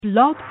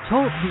Blog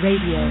Talk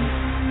Radio.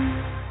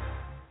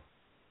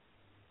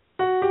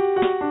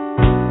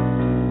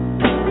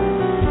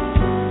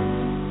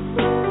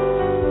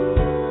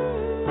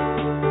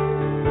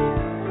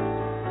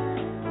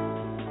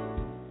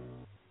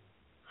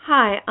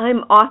 Hi, I'm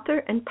author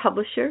and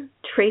publisher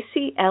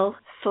Tracy L.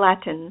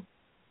 Slatton.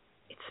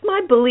 It's my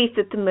belief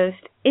that the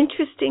most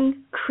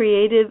interesting,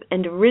 creative,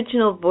 and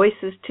original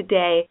voices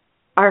today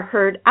are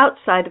heard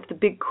outside of the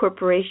big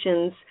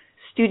corporations,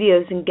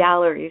 studios, and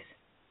galleries.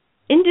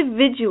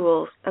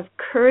 Individuals of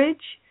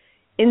courage,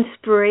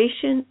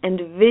 inspiration, and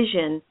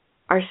vision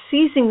are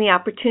seizing the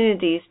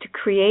opportunities to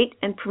create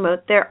and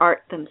promote their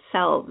art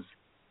themselves.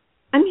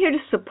 I'm here to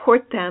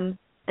support them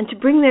and to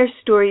bring their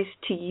stories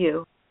to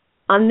you.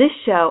 On this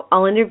show,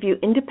 I'll interview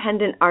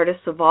independent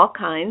artists of all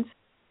kinds,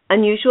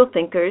 unusual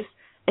thinkers,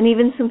 and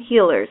even some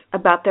healers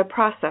about their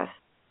process.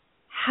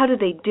 How do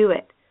they do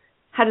it?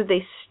 How do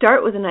they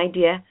start with an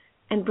idea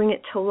and bring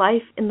it to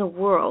life in the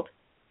world?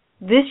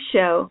 This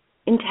show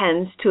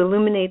intends to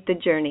illuminate the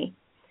journey.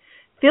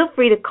 Feel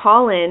free to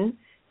call in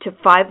to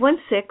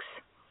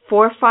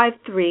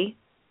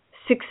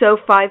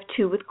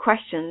 516-453-6052 with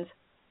questions,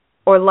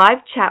 or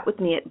live chat with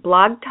me at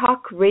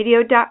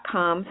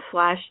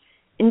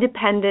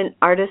blogtalkradio.com/independent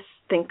artists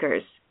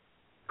thinkers.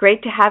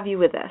 Great to have you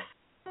with us.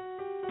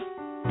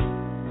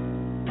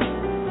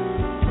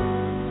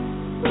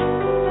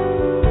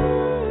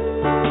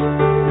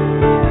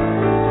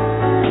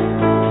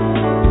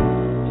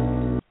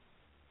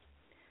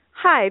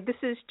 Hi, this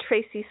is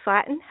Tracy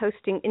Slatton,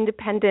 hosting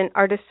Independent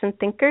Artists and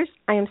Thinkers.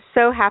 I am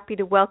so happy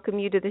to welcome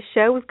you to the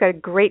show. We've got a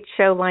great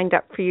show lined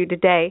up for you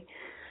today.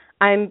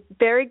 I'm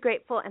very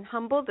grateful and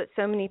humbled that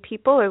so many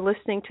people are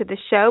listening to the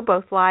show,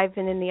 both live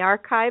and in the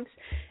archives,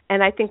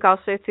 and I think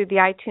also through the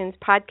iTunes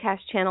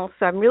podcast channel.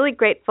 So I'm really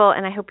grateful,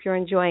 and I hope you're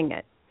enjoying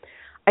it.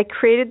 I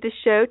created the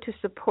show to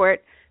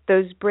support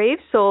those brave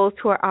souls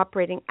who are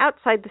operating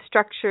outside the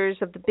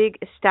structures of the big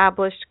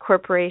established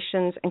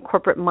corporations and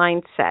corporate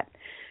mindset.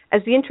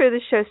 As the intro of the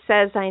show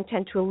says, I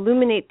intend to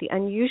illuminate the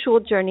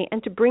unusual journey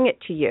and to bring it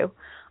to you.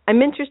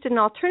 I'm interested in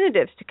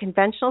alternatives to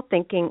conventional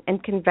thinking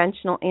and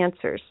conventional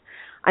answers.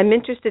 I'm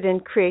interested in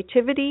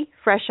creativity,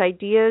 fresh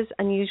ideas,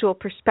 unusual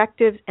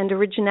perspectives, and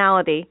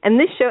originality. And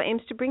this show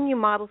aims to bring you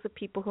models of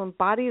people who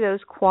embody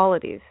those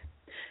qualities.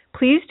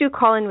 Please do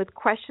call in with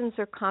questions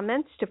or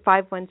comments to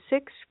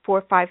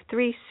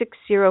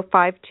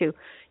 516-453-6052.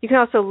 You can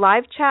also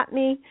live chat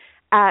me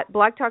at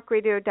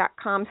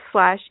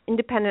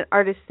blogtalkradio.com/independent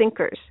artist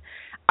thinkers.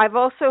 I've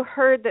also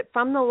heard that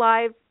from the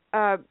live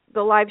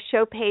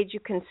show page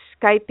you can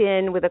Skype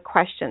in with a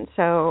question.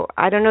 So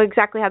I don't know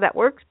exactly how that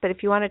works, but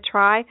if you want to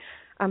try,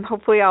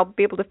 hopefully I'll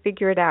be able to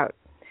figure it out.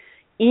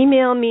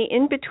 Email me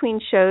in between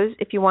shows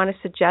if you want to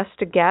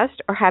suggest a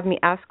guest or have me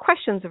ask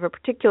questions of a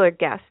particular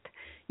guest.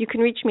 You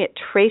can reach me at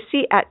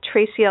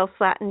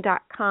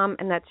tracy@tracylslatton.com,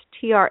 and that's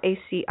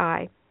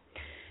TRACI.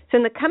 So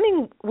in the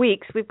coming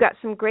weeks, we've got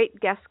some great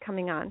guests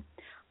coming on.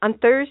 On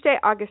Thursday,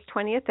 August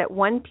 20th at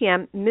 1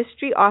 p.m.,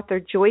 mystery author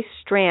Joyce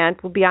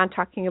Strand will be on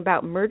talking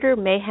about murder,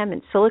 mayhem,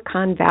 in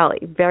Silicon Valley.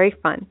 Very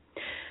fun.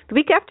 The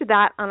week after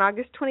that, on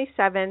August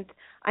 27th,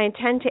 I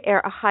intend to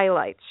air a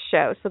highlights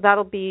show. So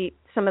that'll be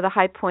some of the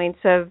high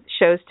points of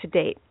shows to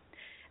date.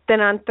 Then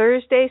on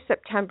Thursday,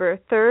 September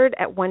 3rd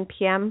at 1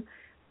 p.m.,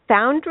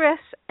 foundress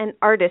and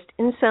artist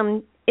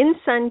In-Sun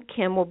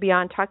Kim will be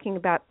on talking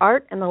about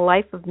art and the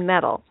life of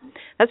metal.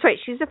 That's right,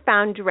 she's a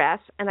foundress,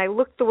 and I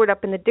looked the word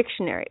up in the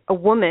dictionary, a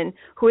woman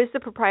who is the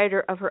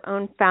proprietor of her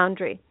own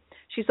foundry.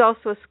 She's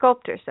also a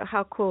sculptor, so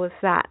how cool is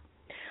that?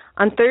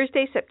 On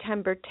Thursday,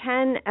 September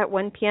 10 at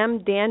 1 p.m.,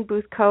 Dan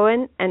Booth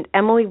Cohen and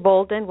Emily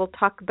Volden will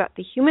talk about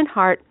the human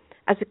heart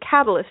as a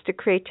catalyst to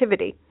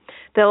creativity.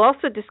 They'll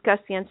also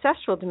discuss the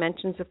ancestral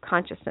dimensions of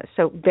consciousness,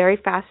 so very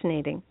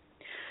fascinating.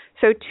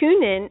 So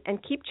tune in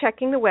and keep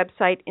checking the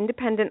website,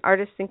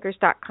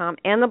 independentartistthinkers.com,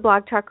 and the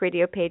Blog Talk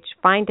Radio page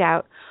to find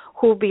out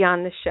who will be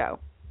on the show.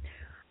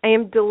 I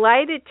am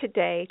delighted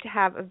today to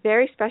have a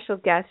very special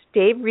guest,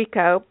 Dave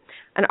Richo,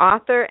 an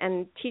author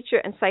and teacher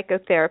and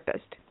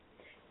psychotherapist.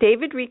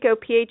 David Richo,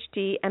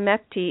 Ph.D.,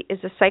 MFT,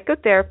 is a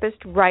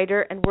psychotherapist,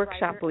 writer, and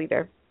workshop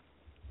leader.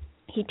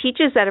 He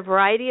teaches at a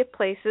variety of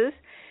places,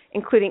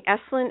 including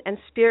Esalen and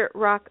Spirit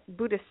Rock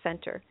Buddhist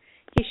Center.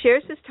 He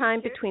shares his time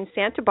between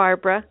Santa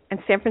Barbara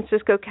and San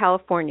Francisco,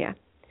 California.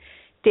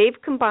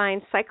 Dave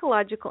combines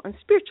psychological and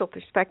spiritual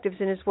perspectives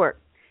in his work.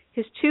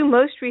 His two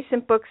most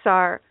recent books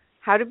are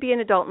How to Be an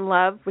Adult in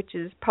Love, which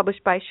is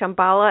published by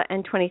Shambhala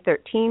in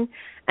 2013,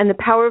 and The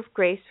Power of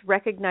Grace,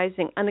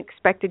 Recognizing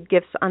Unexpected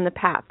Gifts on the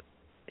Path,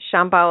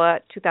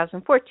 Shambhala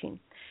 2014.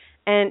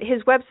 And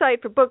his website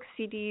for books,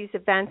 CDs,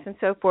 events, and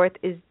so forth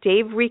is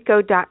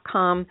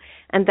davericho.com,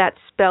 and that's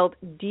spelled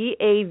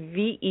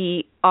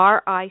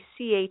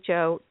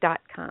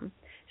DAVERICHO.com.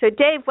 So,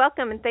 Dave,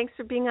 welcome, and thanks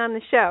for being on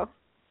the show.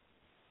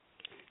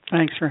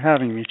 Thanks for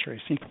having me,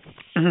 Tracy.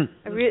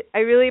 I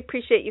really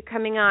appreciate you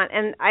coming on.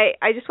 And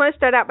I just want to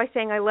start out by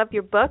saying I love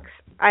your books.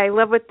 I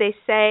love what they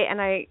say,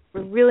 and I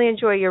really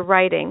enjoy your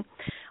writing.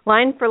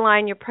 Line for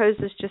line, your prose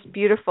is just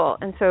beautiful,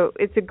 and so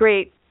it's a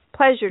great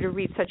pleasure to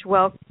read such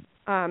well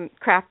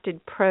crafted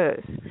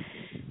prose.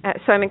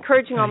 So I'm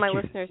encouraging all my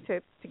listeners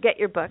to get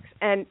your books.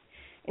 And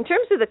in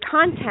terms of the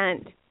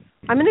content,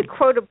 I'm going to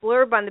quote a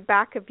blurb on the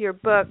back of your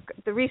book,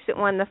 the recent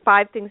one, the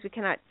 5 things we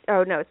cannot,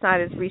 oh no, it's not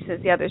as recent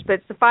as the others, but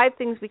it's the 5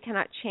 things we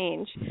cannot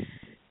change.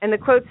 And the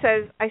quote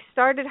says, I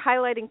started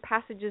highlighting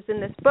passages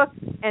in this book,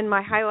 and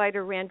my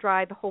highlighter ran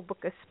dry. The whole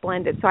book is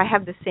splendid. So I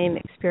have the same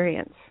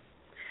experience.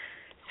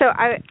 So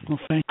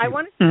I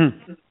want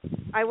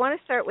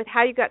to start with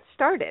how you got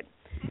started.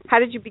 How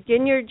did you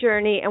begin your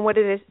journey, and what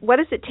has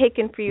it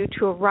taken for you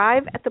to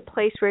arrive at the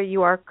place where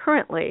you are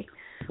currently?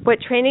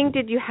 What training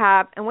did you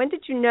have, and when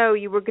did you know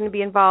you were going to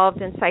be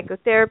involved in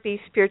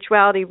psychotherapy,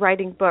 spirituality,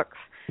 writing books?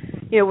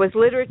 Was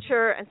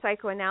literature and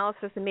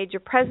psychoanalysis a major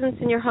presence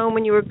in your home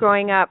when you were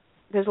growing up?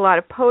 There's a lot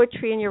of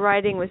poetry in your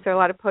writing. Was there a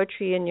lot of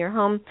poetry in your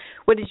home?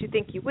 What did you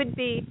think you would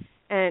be?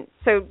 And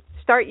so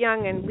start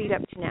young and lead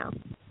up to now.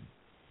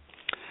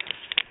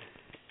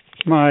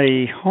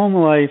 My home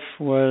life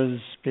was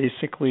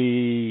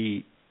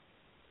basically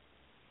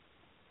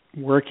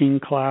working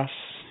class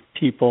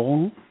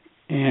people,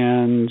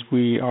 and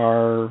we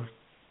are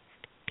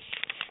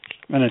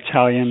an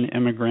Italian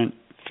immigrant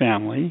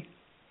family.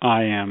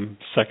 I am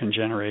second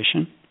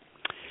generation.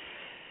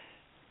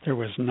 There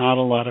was not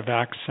a lot of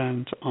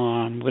accent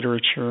on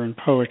literature and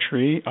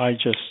poetry. I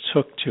just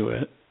took to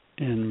it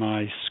in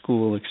my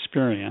school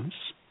experience.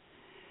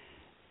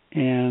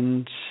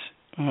 And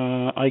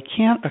I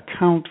can't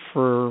account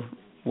for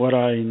what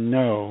I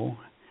know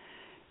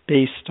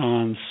based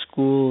on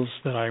schools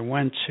that I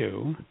went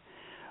to,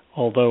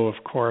 although,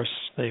 of course,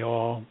 they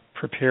all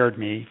prepared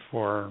me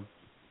for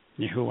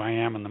who I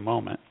am in the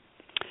moment.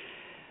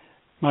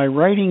 My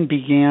writing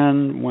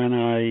began when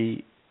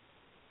I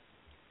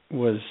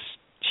was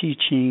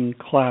teaching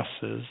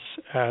classes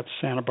at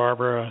Santa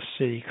Barbara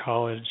City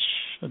College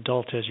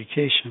Adult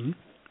Education,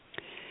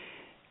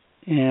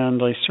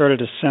 and I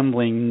started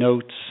assembling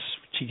notes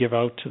to give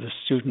out to the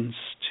students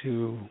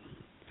to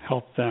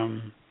help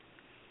them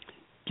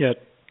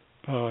get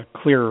a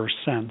clearer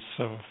sense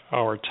of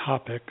our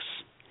topics.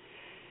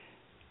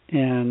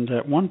 And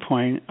at one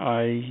point,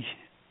 I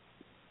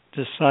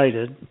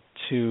decided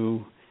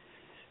to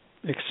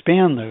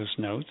expand those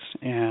notes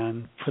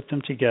and put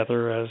them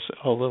together as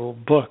a little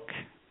book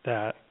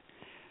that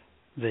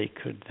they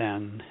could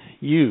then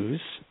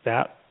use.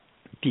 That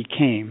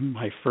became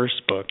my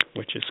first book,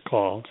 which is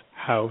called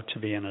How to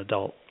Be an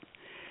Adult.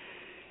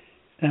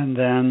 And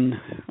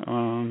then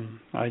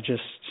I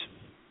just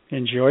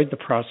enjoyed the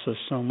process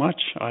so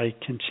much, I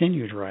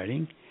continued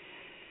writing.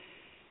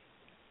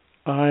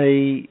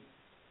 I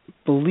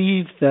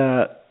believe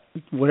that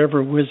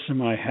whatever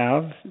wisdom I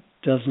have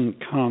doesn't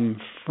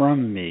come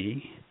from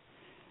me.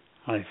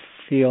 I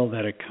feel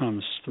that it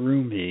comes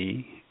through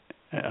me,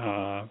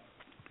 not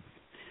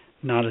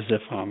as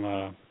if I'm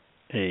a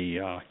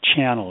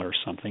channel or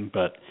something,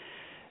 but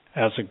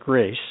as a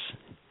grace,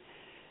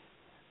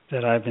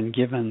 that I've been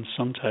given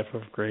some type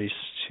of grace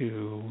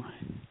to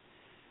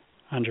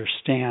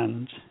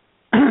understand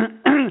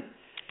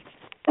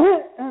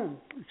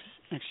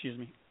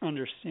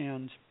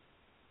understand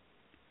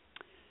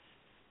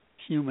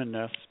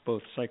humanness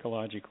both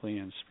psychologically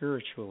and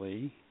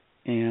spiritually,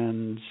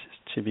 and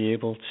to be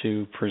able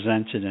to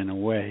present it in a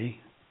way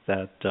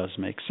that does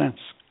make sense.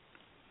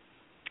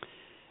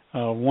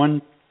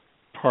 One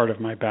part of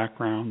my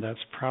background that's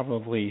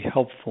probably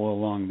helpful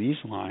along these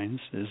lines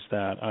is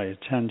that I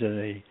attended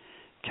a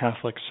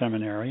Catholic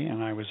seminary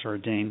and I was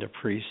ordained a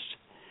priest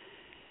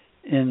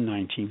in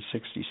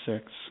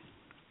 1966.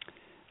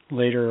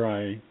 Later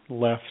I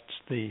left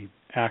the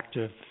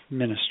active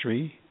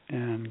ministry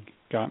and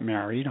got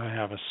married. I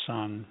have a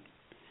son,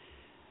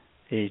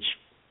 age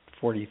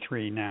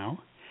 43 now,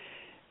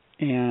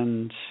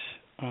 and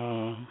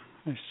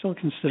I still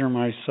consider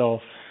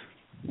myself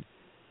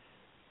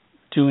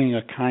doing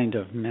a kind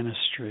of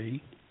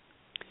ministry,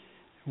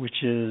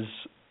 which is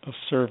a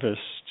service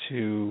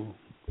to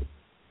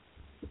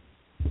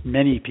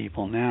many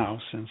people now,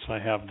 since I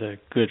have the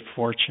good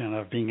fortune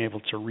of being able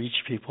to reach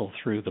people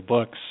through the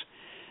books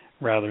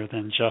rather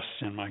than just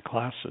in my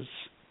classes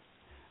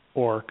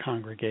or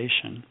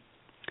congregation.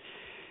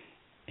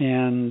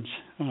 And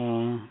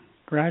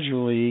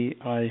gradually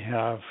I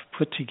have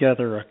put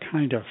together a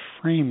kind of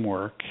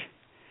framework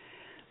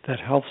that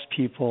helps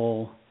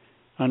people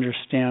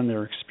understand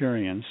their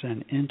experience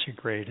and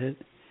integrate it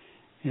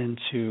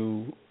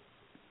into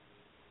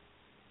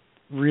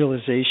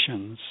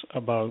realizations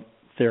about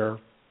their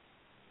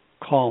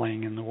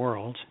calling in the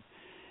world.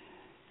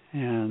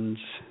 And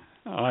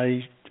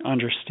I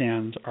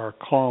understand our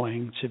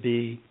calling to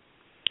be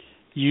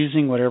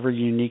using whatever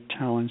unique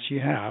talents you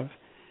have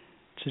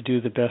to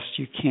do the best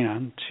you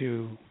can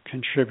to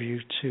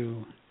contribute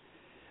to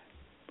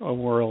a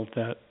world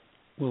that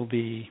will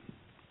be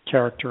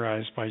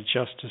characterized by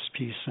justice,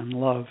 peace, and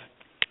love.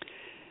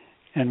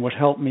 And what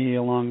helped me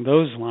along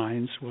those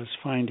lines was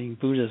finding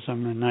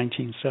Buddhism in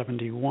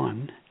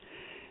 1971.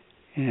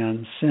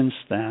 And since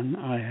then,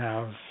 I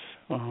have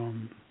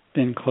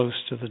been close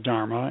to the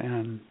Dharma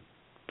and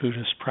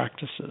Buddhist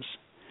practices.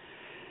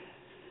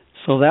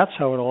 So that's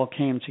how it all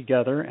came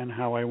together, and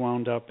how I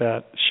wound up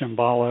at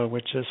Shambhala,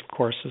 which is, of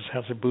course,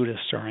 has a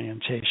Buddhist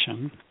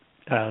orientation,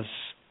 as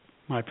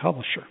my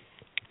publisher.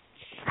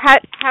 How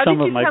Some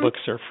did of you my come? books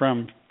are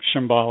from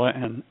Shambhala,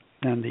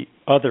 and the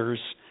others,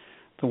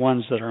 the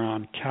ones that are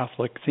on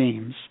Catholic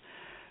themes,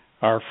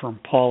 are from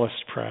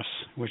Paulist Press,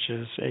 which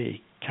is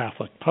a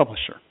Catholic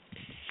publisher.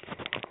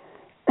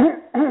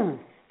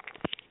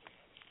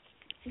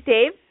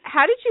 Dave,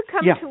 how did you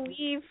come Yeah. to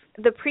leave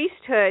the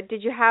priesthood?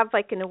 Did you have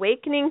like an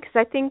awakening?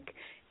 Because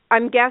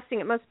I'm guessing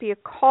it must be a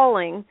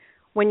calling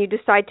when you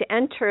decide to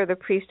enter the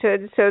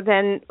priesthood. So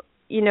then,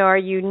 are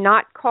you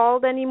not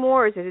called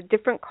anymore? Is it a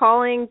different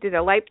calling? Did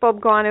a light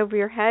bulb go on over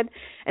your head?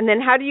 And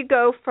then how do you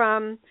go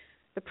from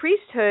the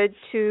priesthood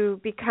to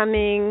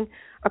becoming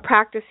a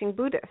practicing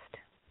Buddhist?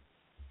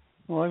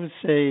 Well, I would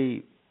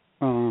say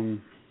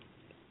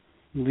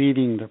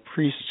leaving the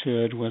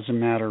priesthood was a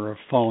matter of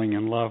falling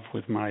in love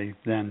with my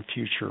then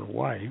future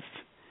wife.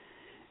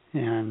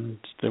 And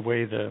the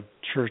way the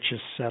church is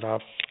set up,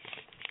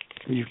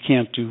 you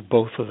can't do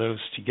both of those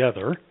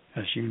together,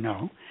 as you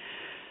know.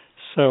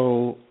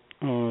 So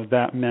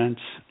that meant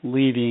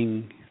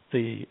leaving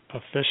the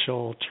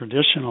official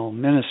traditional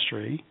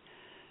ministry,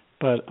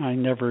 but I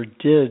never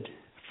did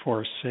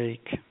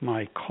forsake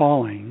my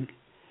calling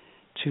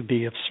to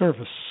be of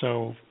service.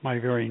 So my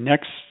very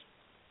next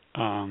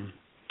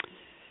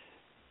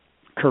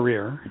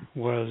career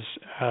was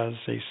as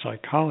a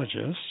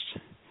psychologist.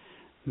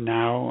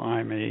 Now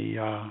I'm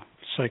a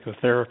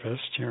psychotherapist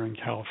here in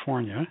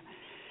California,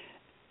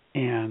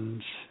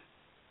 and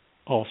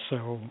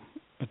also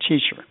a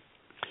teacher.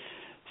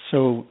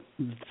 So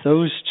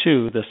those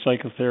two, the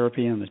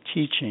psychotherapy and the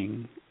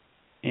teaching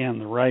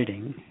and the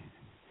writing,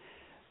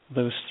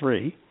 those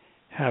three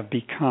have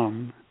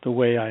become the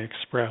way I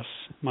express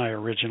my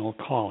original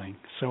calling.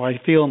 So I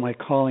feel my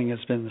calling has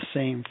been the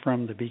same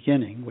from the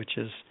beginning, which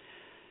is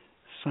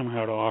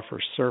somehow to offer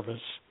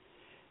service,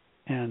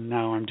 and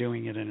now I'm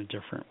doing it in a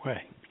different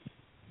way.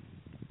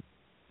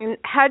 And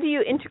how do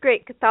you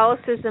integrate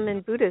Catholicism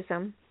and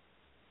Buddhism?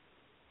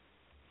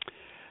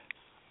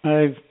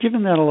 I've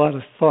given that a lot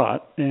of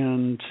thought,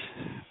 and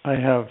I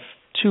have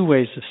two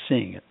ways of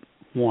seeing it.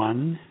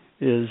 One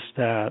is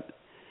that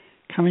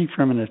coming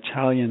from an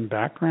Italian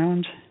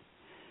background,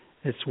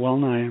 it's well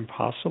nigh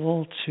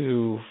impossible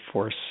to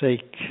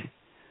forsake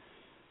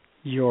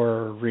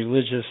your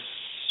religious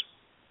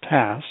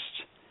past,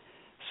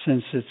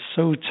 since it's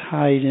so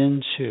tied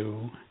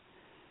into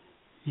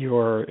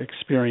your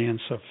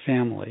experience of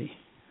family,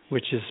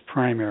 which is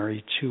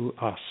primary to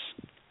us.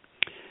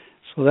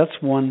 So that's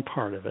one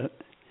part of it,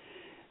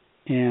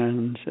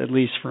 and at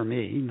least for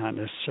me, not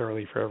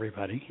necessarily for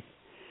everybody.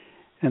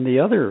 And the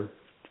other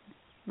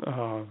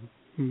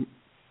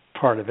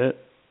part of it,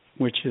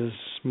 which is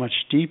much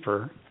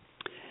deeper,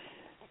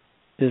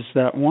 is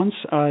that once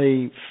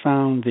I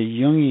found the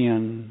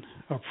Jungian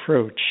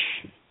approach,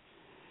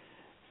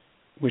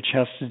 which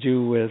has to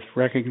do with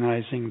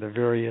recognizing the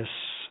various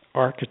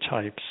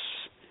archetypes,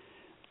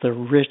 the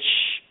rich,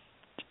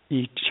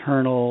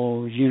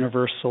 eternal,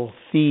 universal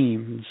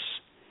themes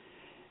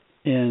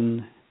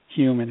in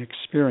human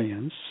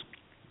experience,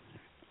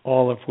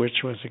 all of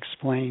which was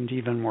explained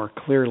even more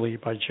clearly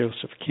by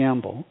Joseph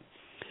Campbell,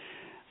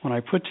 when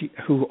I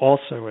who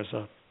also was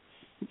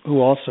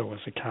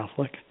a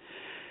Catholic.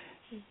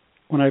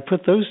 When I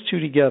put those two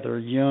together,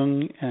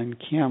 Jung and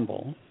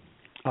Campbell,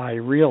 I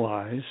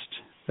realized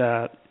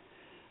that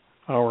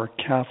our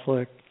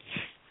Catholic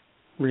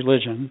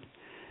religion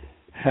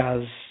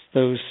has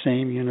those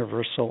same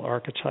universal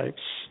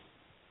archetypes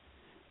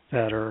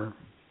that are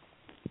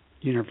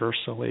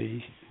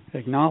universally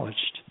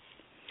acknowledged.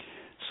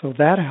 So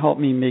that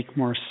helped me make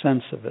more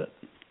sense of it.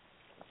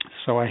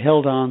 So I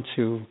held on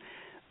to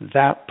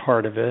that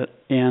part of it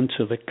and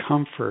to the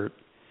comfort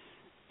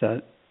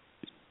that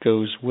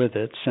goes with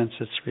it, since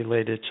it's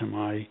related to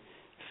my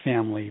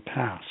family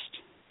past.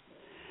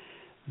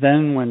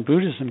 Then when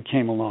Buddhism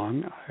came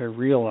along, I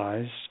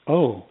realized,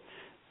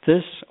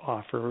 this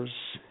offers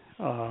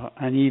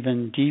an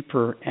even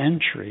deeper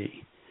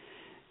entry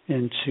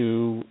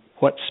into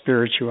what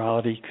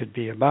spirituality could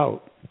be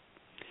about,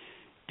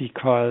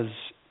 because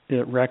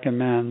it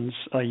recommends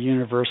a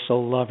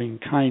universal loving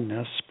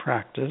kindness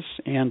practice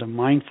and a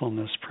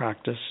mindfulness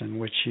practice in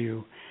which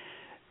you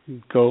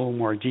go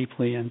more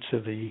deeply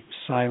into the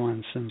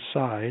silence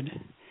inside.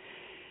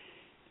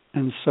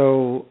 And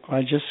so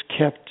I just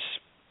kept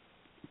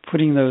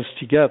putting those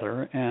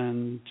together,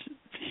 and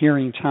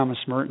hearing Thomas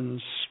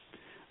Merton's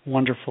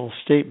wonderful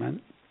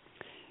statement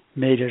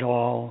made it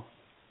all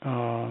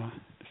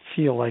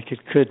feel like it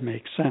could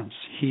make sense.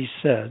 He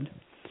said,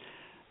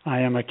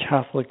 I am a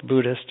Catholic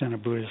Buddhist and a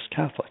Buddhist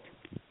Catholic.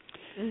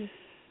 Mm.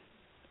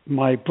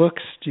 My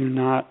books do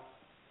not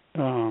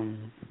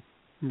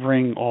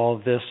bring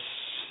all this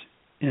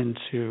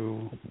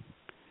into...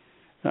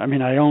 I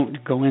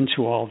don't go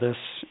into all this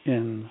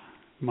in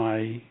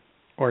my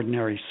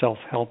ordinary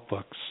self-help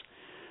books.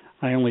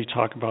 I only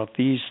talk about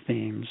these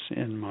themes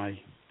in my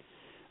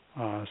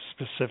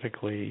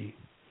specifically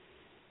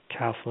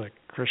Catholic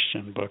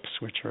Christian books,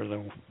 which are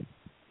the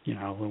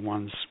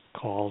ones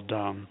called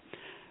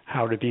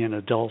How to Be an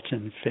Adult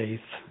in Faith,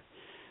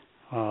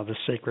 The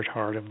Sacred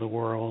Heart of the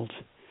World,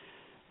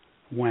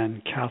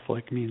 When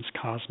Catholic Means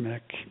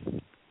Cosmic.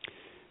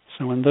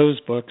 So in those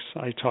books,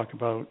 I talk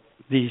about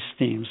these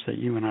themes that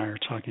you and I are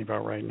talking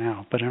about right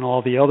now. But in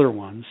all the other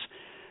ones,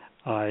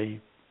 I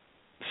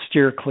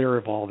steer clear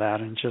of all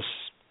that and just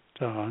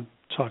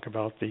talk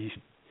about the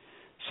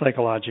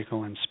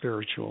psychological and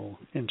spiritual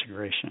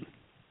integration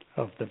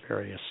of the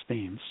various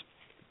themes.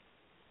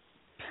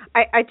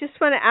 I just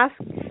want to ask,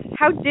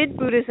 how did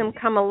Buddhism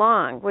come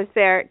along?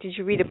 Did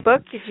you read a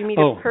book? Did you meet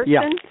a person?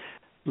 Yeah.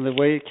 The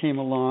way it came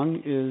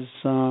along is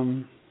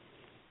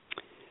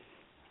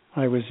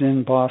I was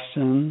in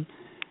Boston,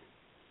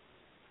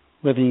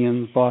 living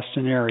in the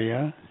Boston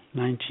area,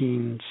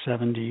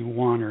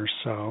 1971 or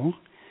so,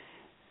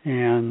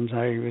 and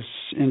I was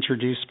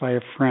introduced by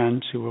a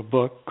friend to a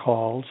book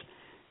called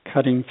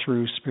Cutting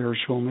Through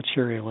Spiritual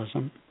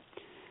Materialism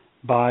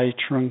by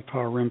Trungpa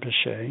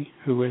Rinpoche,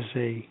 who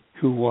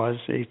was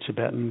a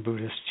Tibetan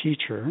Buddhist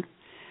teacher,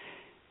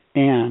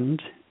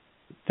 and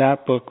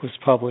that book was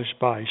published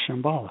by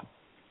Shambhala.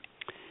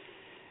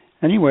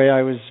 Anyway,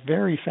 I was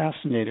very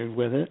fascinated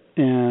with it,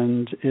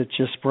 and it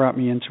just brought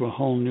me into a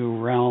whole new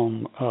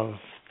realm of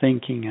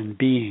thinking and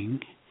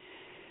being,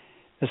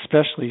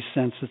 especially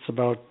since it's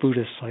about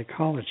Buddhist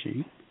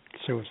psychology,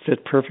 so it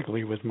fit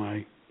perfectly with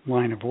my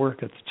line of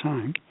work at the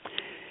time.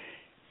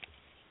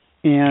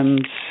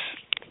 And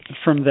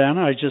from then,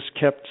 I just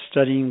kept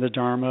studying the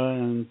Dharma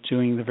and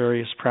doing the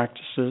various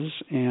practices,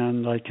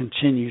 and I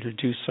continue to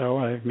do so.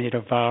 I've made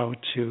a vow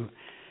to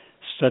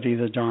study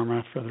the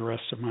Dharma for the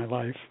rest of my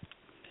life,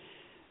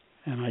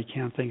 and I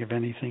can't think of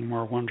anything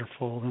more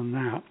wonderful than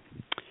that.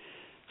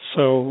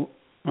 So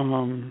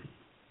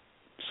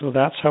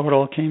that's how it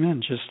all came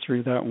in, just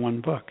through that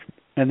one book.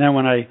 And then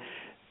when I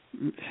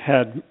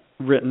had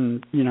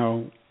written,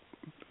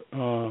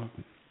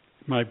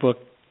 my book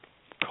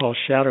called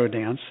Shadow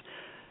Dance,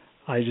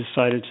 I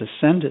decided to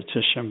send it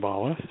to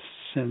Shambhala,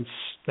 since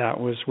that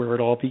was where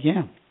it all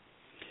began.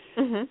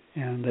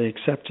 Mm-hmm. And they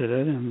accepted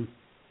it, and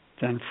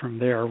then from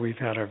there we've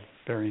had a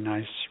very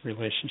nice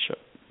relationship.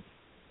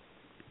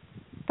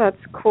 That's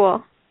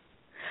cool.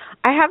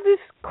 I have this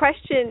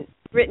question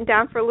written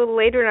down for a little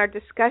later in our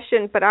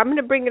discussion, but I'm going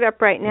to bring it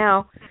up right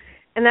now.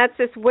 And that's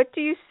this: what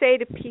do you say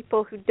to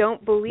people who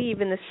don't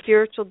believe in the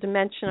spiritual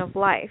dimension of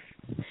life?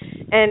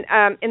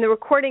 And in the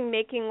recording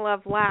Making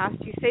Love Last,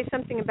 you say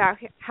something about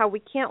how we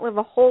can't live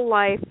a whole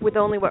life with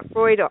only what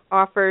Freud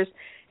offers.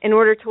 In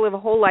order to live a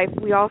whole life,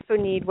 we also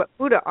need what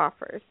Buddha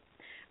offers.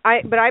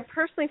 But I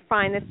personally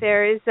find that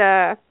there is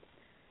a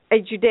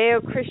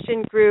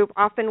Judeo-Christian group,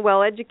 often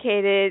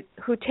well-educated,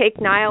 who take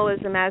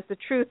nihilism as the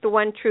truth, the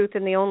one truth,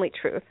 and the only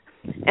truth,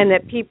 and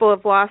that people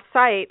have lost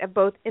sight of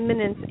both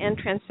immanence and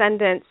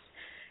transcendence,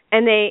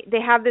 and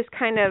they have this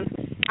kind of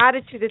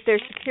attitude that they're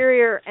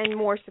superior and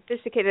more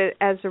sophisticated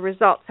as a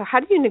result. So how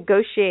do you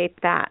negotiate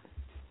that?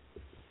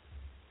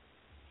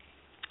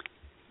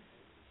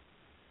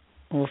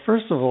 Well,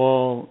 first of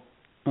all,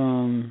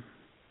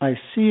 I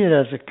see it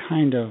as a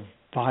kind of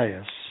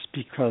bias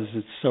because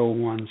it's so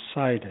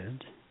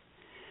one-sided.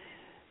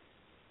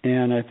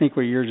 And I think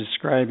what you're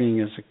describing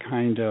is a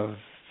kind of,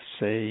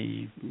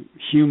 say,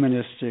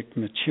 humanistic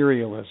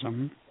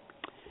materialism.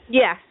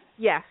 Yes,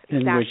 exactly.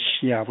 In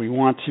which, we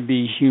want to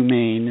be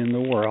humane in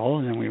the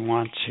world and we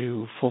want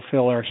to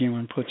fulfill our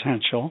human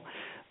potential,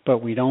 but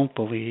we don't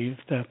believe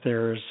that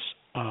there's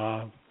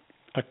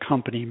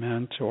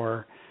accompaniment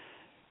or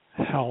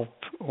help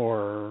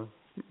or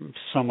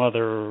some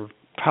other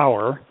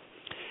power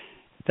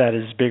that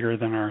is bigger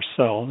than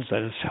ourselves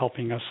that is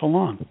helping us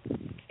along.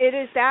 It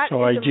is that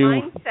so is the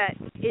mindset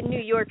in New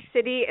York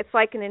City. It's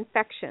like an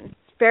infection.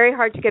 It's very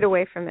hard to get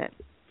away from it.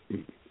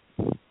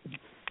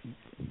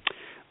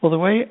 Well, the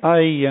way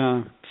I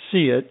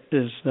see it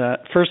is that,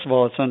 first of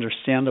all, it's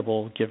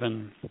understandable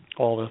given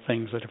all the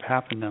things that have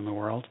happened in the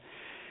world.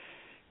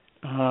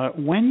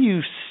 When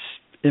you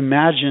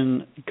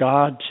imagine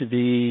God to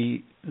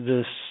be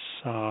this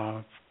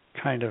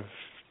kind of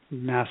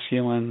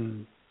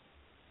masculine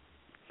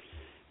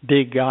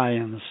big guy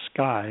in the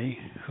sky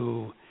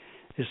who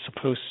is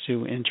supposed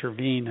to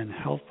intervene and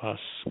help us,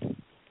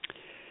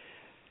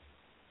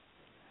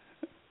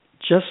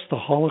 just the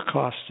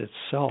Holocaust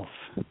itself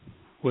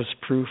was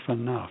proof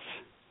enough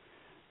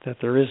that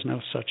there is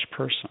no such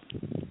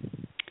person.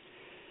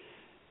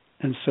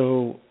 And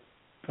so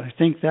I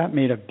think that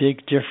made a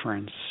big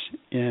difference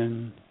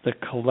in the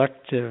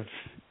collective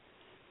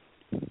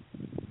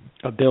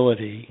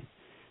ability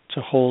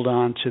to hold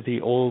on to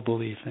the old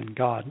belief in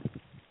God.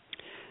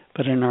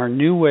 But in our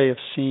new way of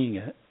seeing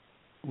it,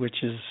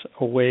 which is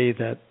a way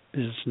that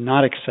is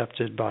not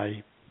accepted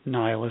by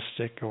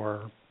nihilistic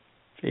or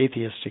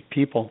atheistic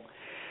people,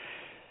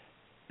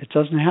 it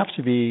doesn't have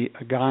to be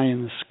a guy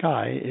in the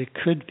sky. It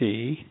could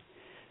be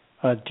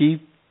a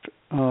deep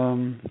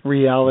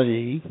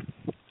reality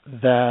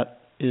that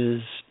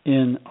is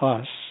in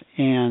us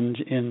and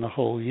in the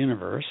whole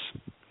universe.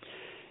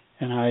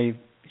 And I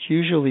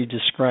usually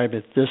describe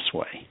it this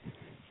way.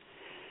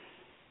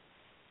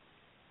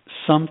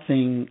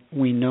 Something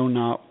we know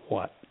not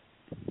what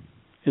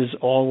is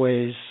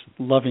always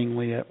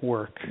lovingly at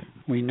work,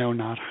 we know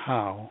not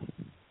how,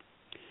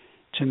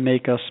 to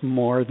make us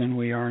more than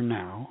we are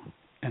now,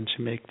 and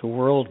to make the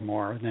world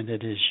more than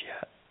it is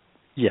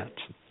yet.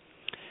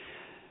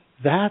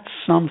 That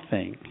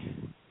something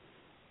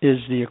is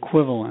the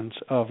equivalent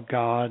of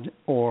God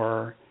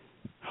or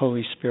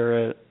Holy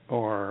Spirit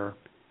or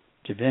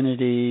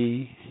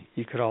divinity.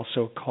 You could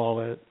also call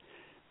it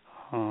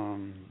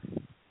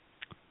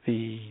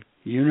the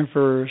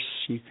universe.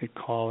 You could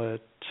call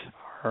it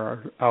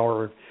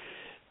our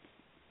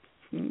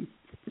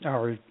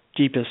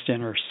deepest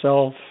inner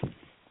self.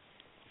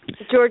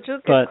 George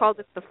Lucas called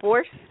it the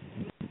Force.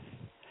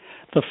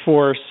 The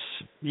Force,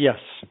 yes,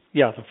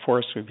 the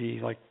Force would be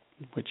like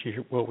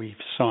what we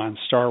saw in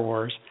Star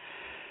Wars.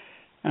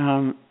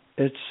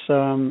 It's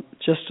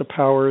just a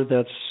power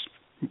that's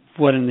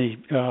what in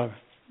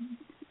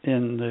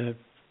the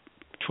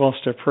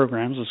 12-step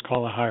programs is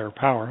called a higher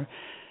power.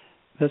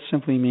 That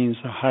simply means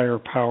a higher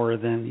power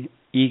than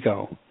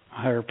ego, a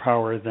higher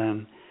power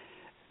than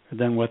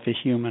what the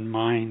human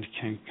mind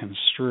can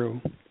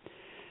construe.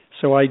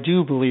 So I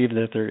do believe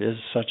that there is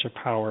such a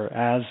power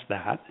as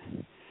that,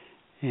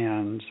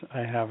 and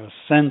I have a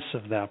sense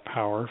of that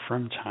power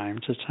from time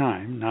to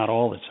time, not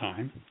all the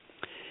time.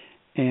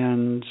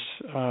 And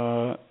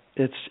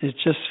it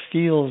just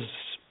feels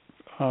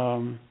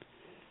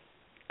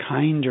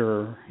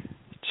kinder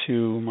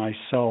to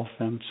myself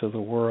and to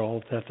the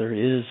world that there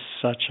is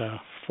such a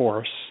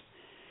force.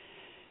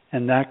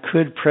 And that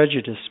could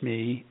prejudice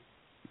me,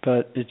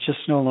 but it just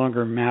no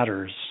longer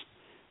matters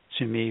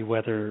to me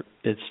whether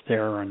it's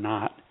there or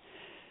not.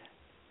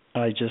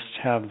 I just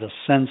have the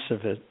sense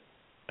of it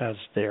as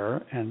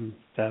there, and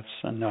that's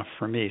enough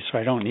for me. So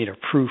I don't need a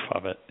proof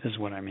of it, is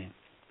what I mean.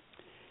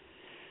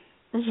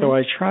 Mm-hmm. So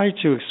I try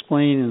to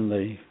explain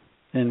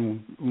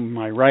in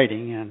my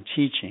writing and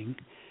teaching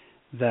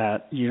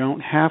that you don't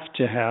have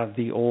to have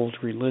the old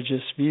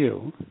religious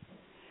view,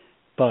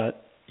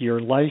 but your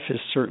life is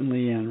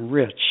certainly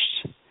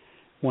enriched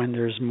when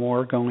there's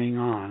more going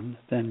on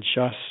than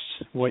just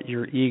what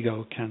your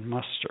ego can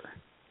muster.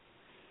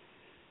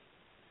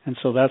 And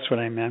so that's what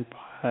I meant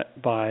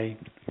by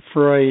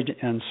Freud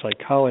and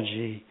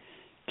psychology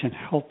can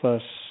help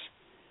us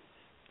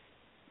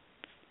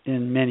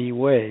in many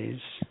ways,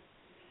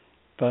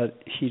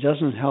 but he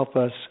doesn't help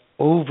us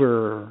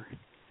over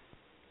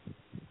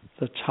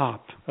the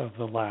top of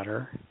the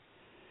ladder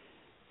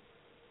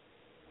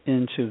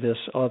into this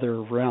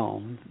other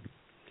realm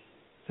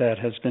that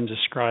has been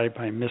described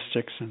by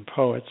mystics and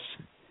poets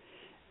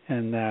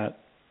and that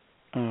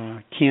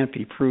can't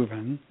be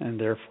proven and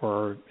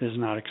therefore is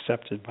not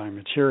accepted by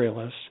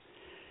materialists,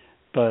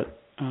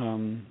 but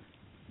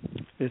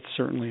it's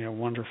certainly a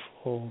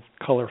wonderful,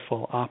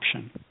 colorful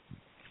option.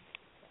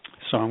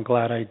 So I'm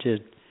glad I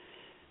did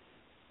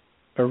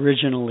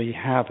originally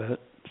have it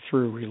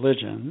through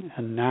religion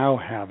and now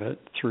have it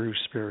through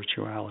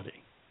spirituality.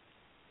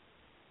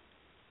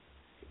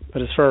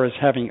 But as far as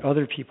having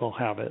other people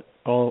have it,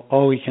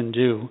 all we can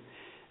do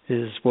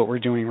is what we're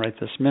doing right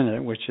this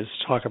minute, which is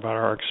talk about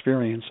our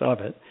experience of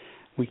it.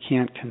 We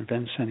can't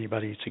convince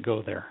anybody to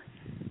go there.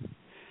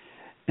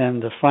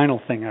 And the final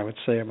thing I would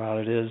say about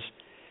it is,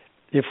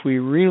 if we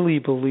really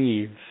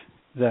believe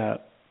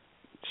that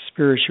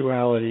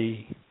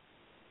spirituality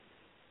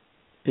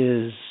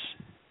is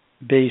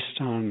based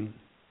on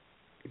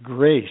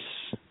grace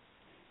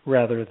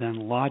rather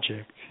than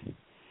logic,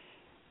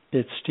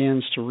 it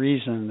stands to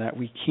reason that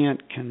we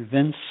can't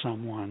convince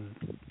someone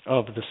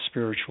of the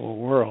spiritual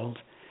world.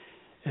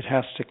 It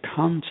has to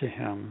come to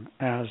him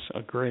as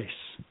a grace.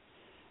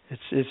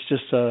 It's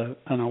just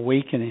an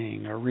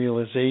awakening, a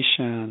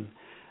realization,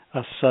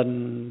 a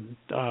sudden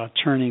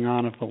turning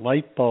on of the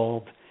light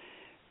bulb.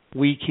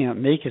 We can't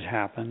make it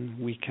happen.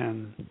 We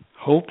can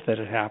hope that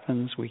it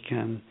happens. We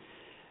can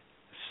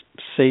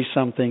say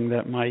something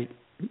that might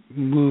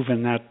move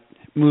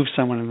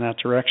someone in that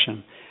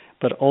direction.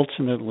 But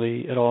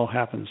ultimately, it all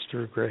happens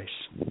through grace.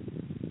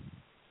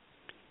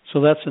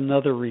 So that's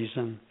another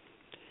reason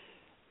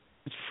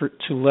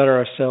to let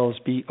ourselves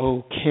be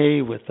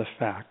okay with the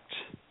fact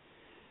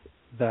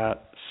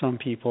that some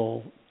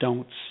people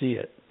don't see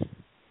it.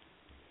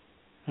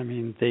 I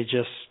mean, they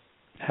just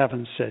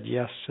haven't said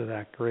yes to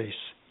that grace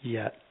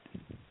yet.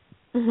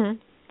 Mm-hmm.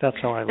 That's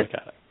how I look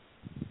at it.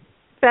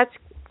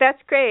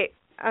 That's great.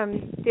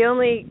 The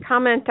only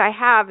comment I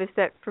have is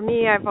that for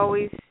me, I've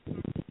always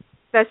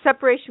the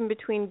separation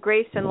between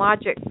grace and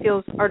logic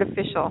feels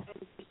artificial.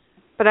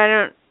 But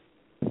I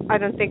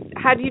don't think.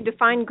 How do you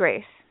define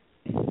grace?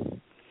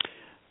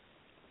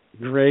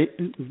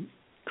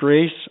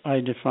 Grace I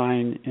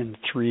define in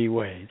three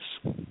ways.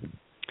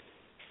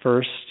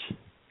 First,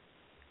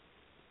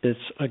 it's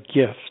a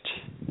gift.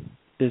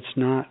 It's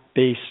not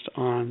based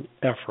on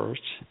effort,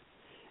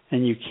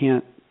 and you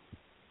can't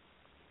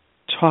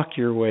talk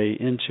your way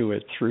into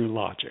it through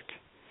logic.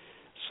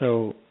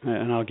 So,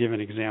 and I'll give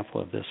an example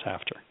of this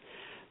after.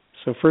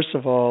 So first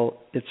of all,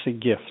 it's a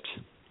gift.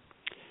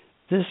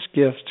 this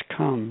gift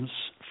comes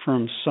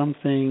from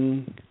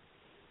something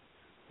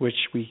which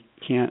we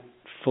can't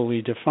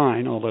fully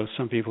define, although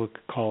some people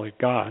could call it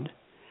God,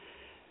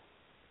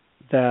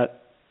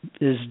 that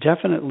is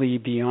definitely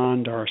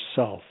beyond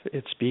ourself.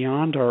 It's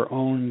beyond our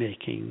own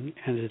making,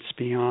 and it's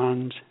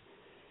beyond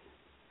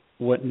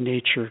what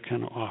nature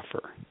can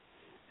offer.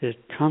 It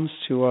comes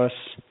to us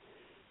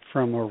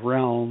from a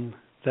realm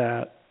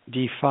that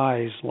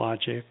defies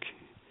logic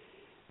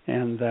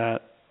and that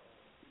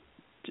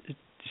it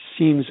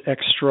seems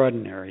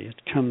extraordinary.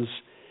 It comes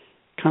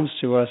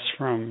to us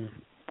from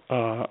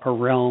a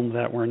realm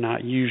that we're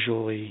not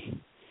usually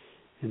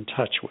in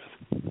touch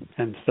with.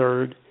 And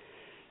third,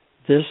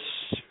 this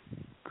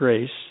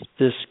grace,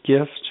 this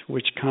gift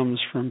which comes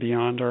from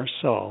beyond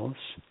ourselves,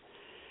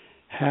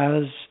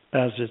 has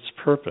as its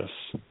purpose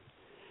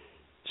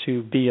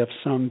to be of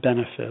some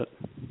benefit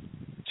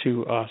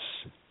to us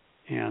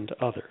and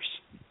others.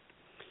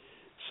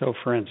 So,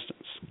 for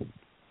instance,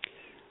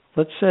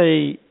 let's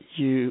say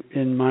you,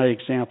 in my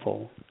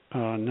example,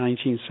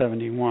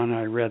 1971,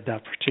 I read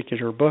that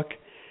particular book.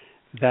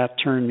 That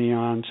turned me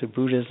on to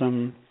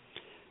Buddhism.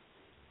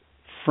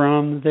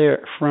 From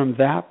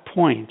that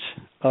point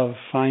of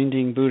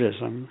finding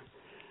Buddhism,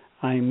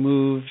 I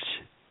moved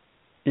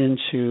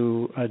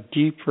into a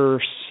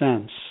deeper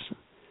sense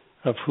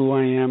of who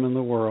I am in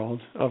the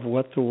world, of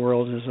what the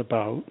world is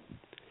about,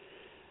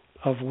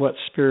 of what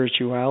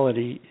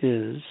spirituality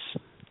is.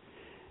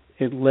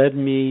 It led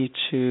me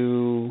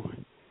to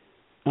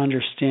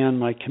understand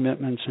my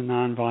commitment to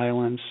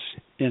nonviolence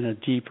in a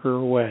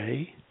deeper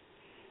way.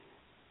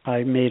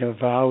 I made a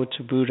vow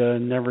to Buddha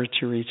never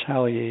to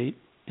retaliate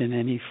in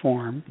any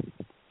form.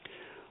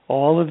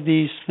 All of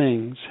these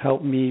things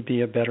help me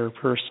be a better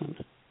person.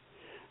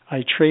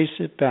 I trace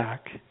it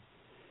back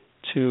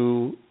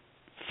to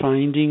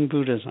finding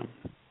Buddhism.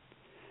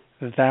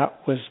 That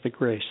was the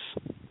grace.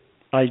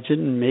 I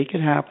didn't make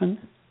it happen.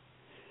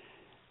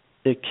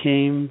 It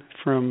came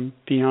from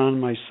beyond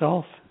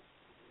myself,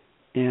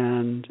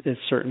 and it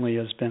certainly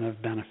has been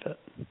of benefit.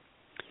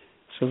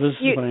 So this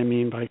is what I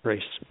mean by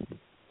grace.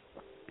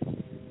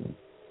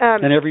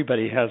 And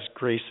everybody has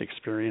grace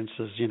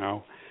experiences,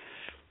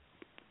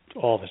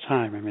 all the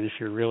time. I mean, if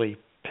you really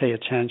pay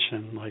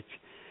attention, like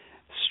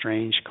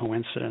strange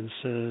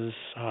coincidences,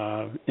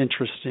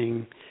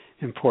 interesting,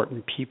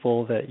 important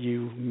people that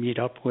you meet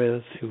up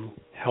with who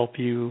help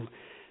you,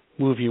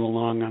 move you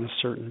along on a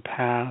certain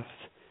path.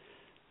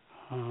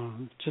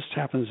 Just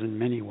happens in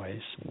many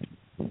ways.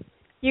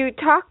 You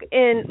talk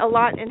a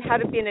lot in How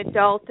to Be an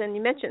Adult, and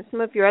you mentioned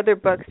some of your other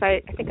books.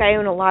 I think I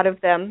own a lot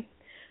of them,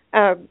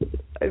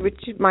 which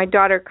my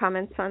daughter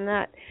comments on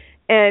that.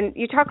 And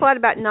you talk a lot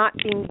about not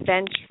being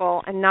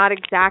vengeful and not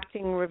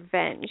exacting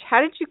revenge.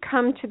 How did you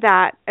come to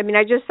that? I mean,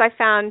 I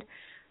found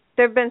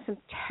there have been some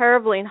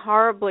terribly and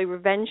horribly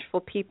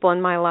revengeful people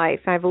in my life.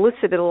 I've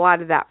elicited a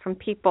lot of that from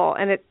people.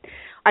 And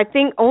I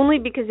think only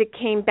because it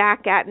came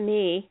back at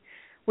me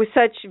with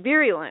such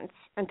virulence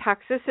and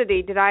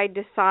toxicity did I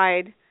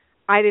decide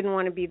I didn't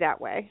want to be that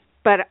way.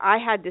 But I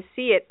had to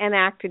see it and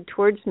acted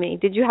towards me.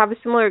 Did you have a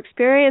similar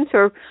experience,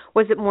 or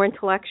was it more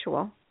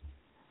intellectual?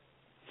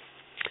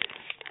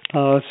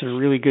 That's a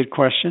really good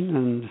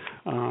question,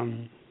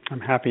 and I'm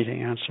happy to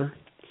answer.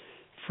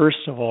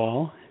 First of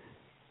all,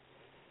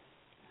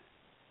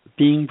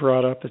 being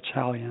brought up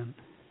Italian,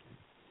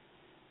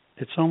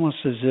 it's almost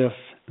as if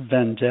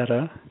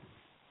vendetta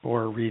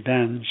or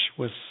revenge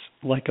was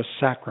like a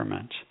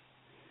sacrament.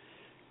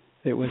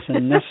 It was a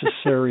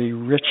necessary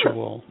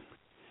ritual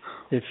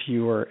if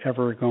you were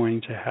ever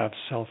going to have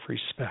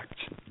self-respect.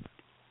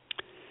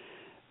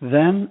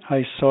 Then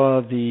I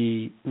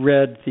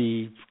read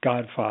The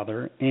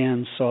Godfather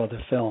and saw the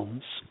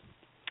films,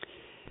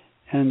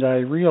 and I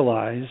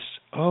realized,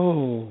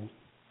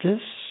 this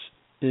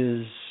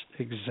is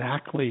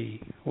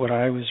exactly what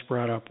I was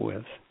brought up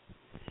with.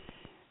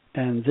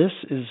 And this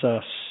is a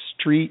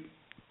street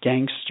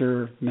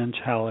gangster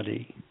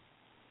mentality.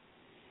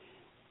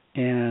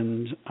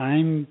 And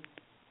I'm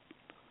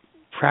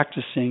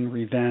practicing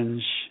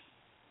revenge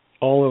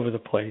all over the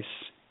place,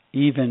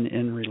 even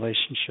in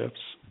relationships.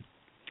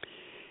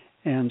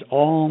 And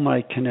all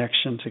my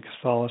connection to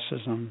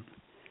Catholicism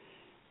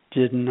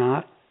did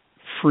not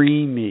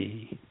free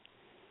me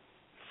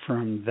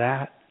from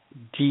that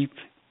deep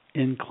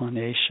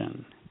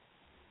inclination.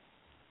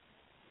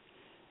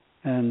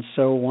 And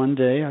so one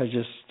day I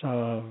just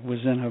was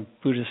in a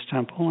Buddhist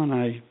temple, and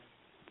I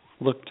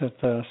looked at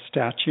the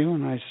statue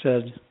and I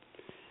said,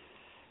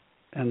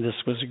 and this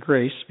was a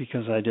grace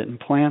because I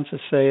didn't plan to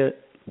say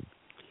it,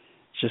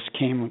 just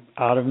came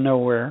out of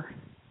nowhere,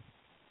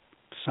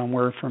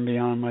 somewhere from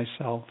beyond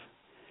myself.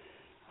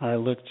 I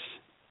looked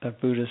at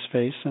Buddha's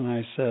face and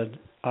I said,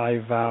 I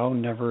vow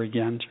never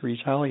again to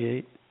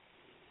retaliate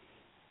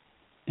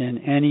in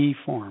any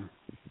form,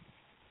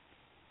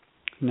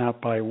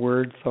 not by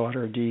word, thought,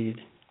 or deed.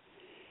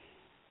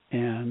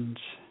 And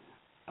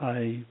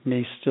I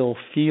may still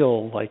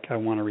feel like I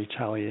want to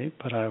retaliate,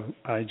 but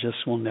I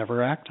just will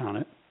never act on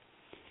it.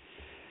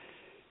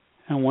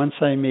 And once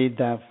I made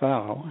that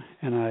vow,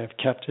 and I have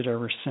kept it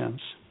ever since,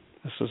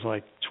 this was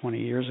like 20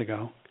 years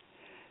ago,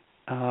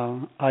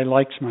 I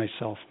liked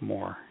myself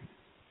more.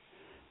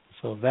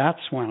 So that's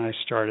when I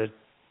started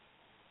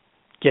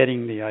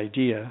getting the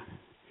idea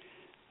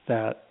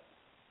that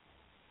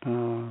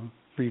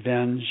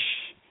revenge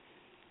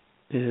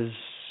is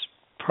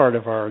part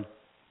of our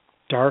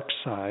dark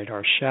side,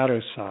 our shadow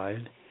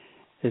side.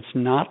 It's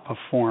not a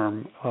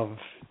form of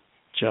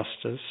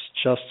justice.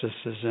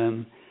 Justice is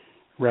in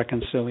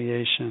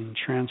reconciliation,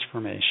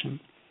 transformation.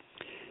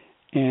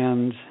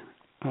 And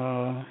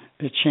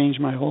it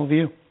changed my whole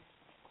view.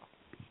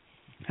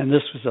 And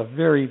this was a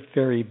very,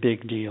 very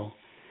big deal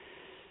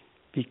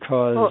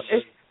because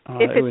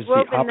it was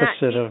the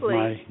opposite of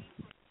my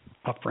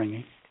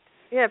upbringing.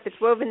 Yeah, if it's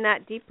woven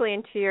that deeply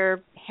into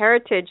your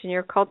heritage and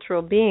your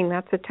cultural being,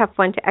 that's a tough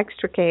one to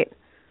extricate.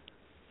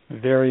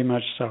 Very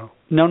much so.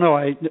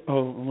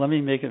 Let me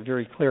make it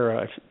very clear.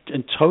 I've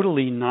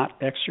totally not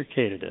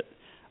extricated it.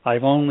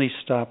 I've only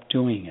stopped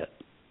doing it.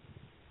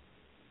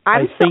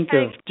 I think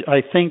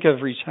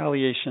of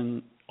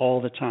retaliation all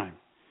the time.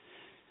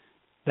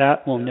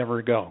 That will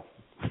never go.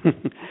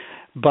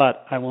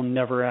 But I will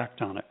never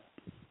act on it.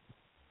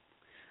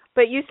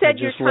 But you said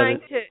you're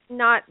trying to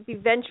not be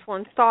vengeful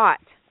in thought,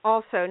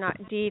 also,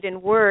 not deed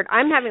and word.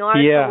 I'm having a lot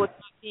of trouble with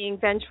being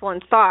vengeful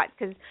in thought,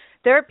 because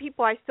there are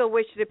people I still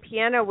wish that a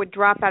piano would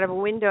drop out of a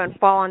window and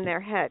fall on their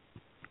head.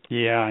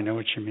 Yeah, I know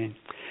what you mean.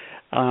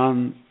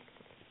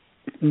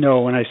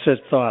 No, when I said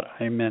thought,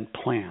 I meant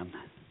plan.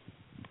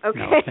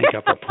 Okay. Think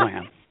up a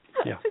plan.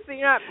 Yeah. So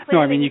you're not no,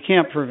 I mean, you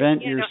can't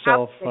prevent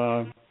yourself.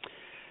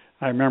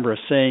 I remember a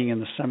saying in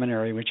the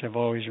seminary, which I've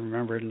always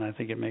remembered, and I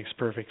think it makes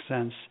perfect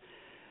sense.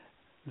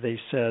 They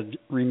said,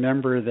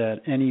 remember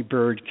that any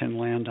bird can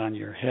land on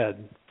your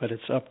head, but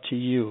it's up to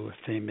you if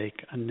they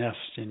make a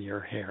nest in your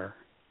hair.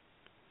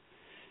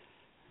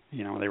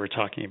 They were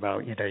talking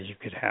about, you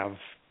could have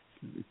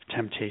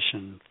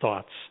temptation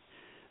thoughts,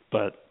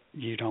 but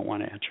you don't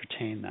want to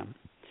entertain them.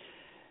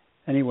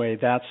 Anyway,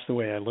 that's the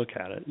way I look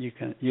at it.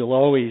 You'll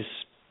always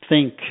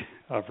think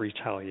of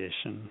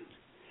retaliation,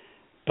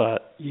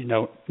 but you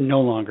no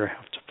longer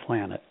have to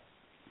plan it.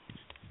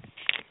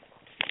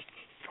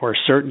 Or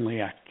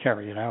certainly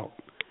carry it out.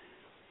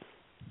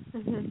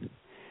 Mm-hmm.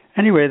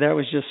 Anyway, that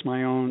was just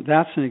my own.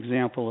 That's an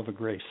example of a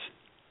grace.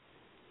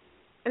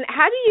 And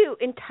how do you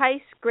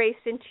entice grace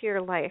into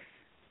your life?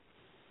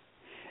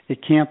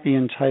 It can't be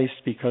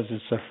enticed because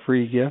it's a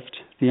free gift.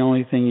 The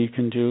only thing you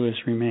can do is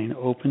remain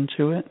open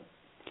to it.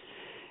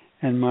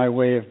 And my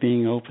way of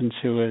being open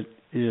to it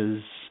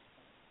is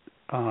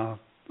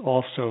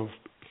also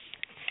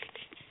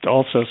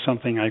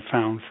something I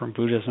found from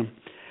Buddhism.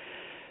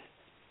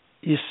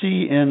 You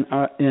see, in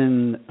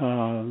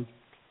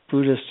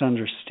Buddhist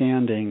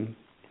understanding,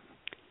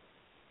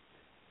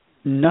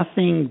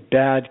 nothing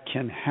bad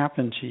can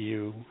happen to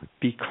you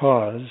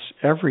because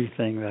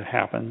everything that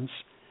happens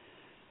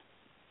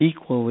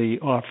equally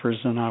offers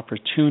an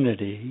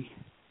opportunity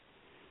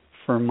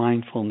for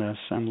mindfulness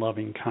and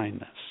loving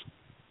kindness.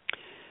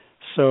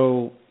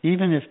 So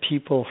even if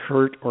people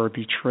hurt or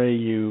betray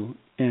you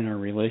in a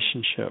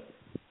relationship,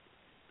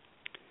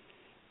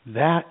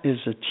 that is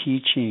a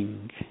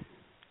teaching.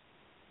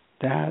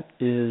 That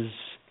is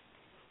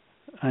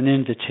an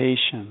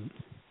invitation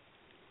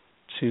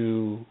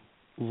to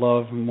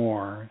love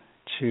more,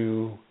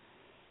 to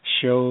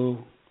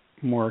show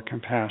more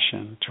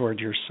compassion toward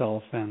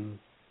yourself and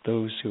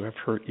those who have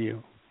hurt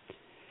you.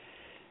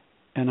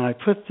 And I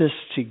put this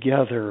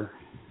together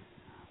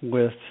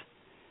with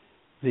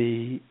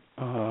the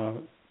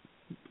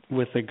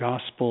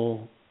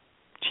gospel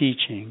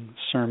teaching,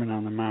 Sermon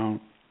on the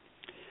Mount.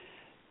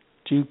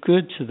 Do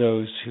good to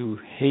those who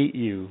hate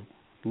you.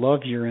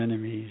 Love your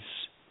enemies.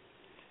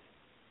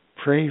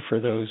 Pray for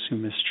those who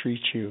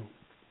mistreat you.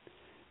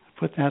 I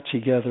put that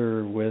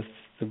together with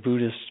the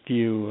Buddhist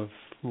view of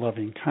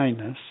loving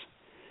kindness.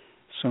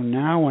 So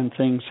now when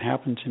things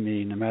happen to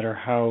me, no matter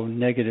how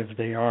negative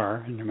they are,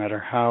 and no matter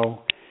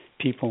how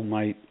people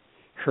might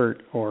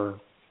hurt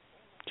or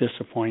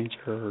disappoint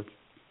or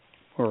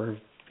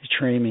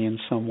betray me in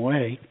some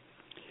way,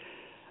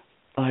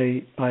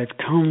 I've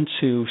come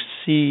to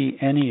see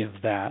any of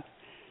that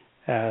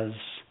as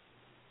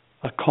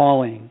a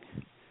calling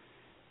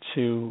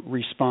to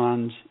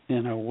respond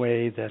in a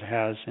way that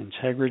has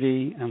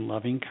integrity and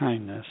loving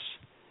kindness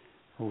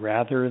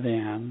rather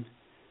than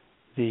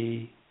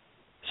the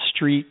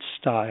street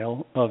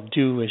style of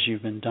do as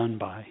you've been done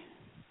by.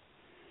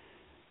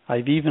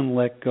 I've even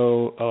let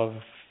go of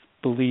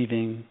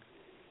believing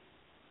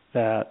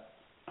that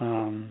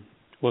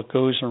what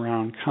goes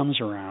around comes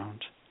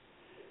around.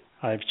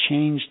 I've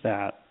changed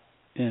that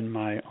in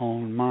my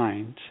own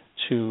mind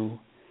to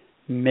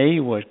may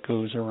what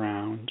goes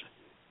around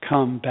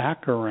come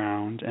back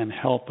around and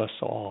help us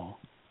all.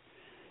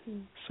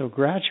 Mm. So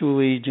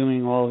gradually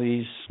doing all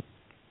these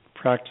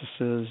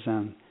practices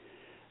and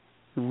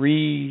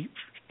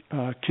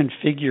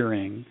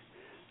reconfiguring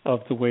of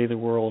the way the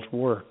world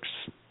works,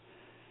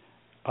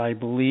 I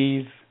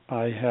believe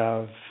I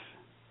have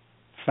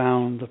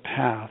found the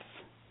path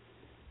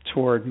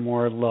toward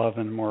more love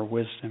and more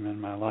wisdom in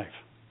my life.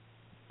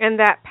 And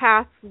that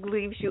path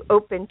leaves you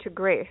open to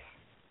grace.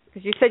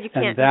 Because you said you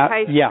can't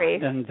entice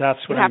grace. Yeah, and that's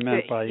what I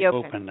meant by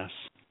openness.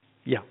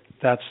 Yeah,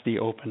 that's the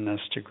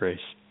openness to grace.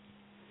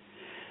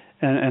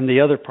 And the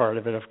other part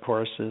of it, of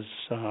course, is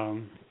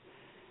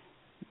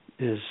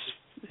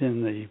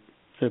in the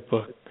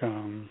book,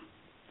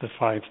 The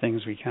 5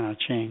 Things We Cannot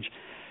Change,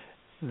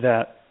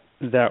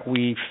 that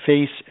we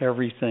face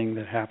everything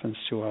that happens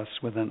to us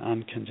with an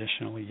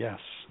unconditional yes.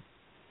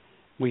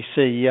 We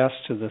say yes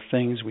to the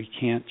things we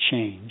can't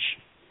change,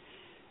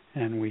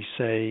 and we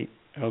say,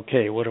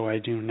 okay, what do I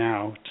do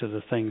now to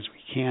the things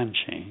we can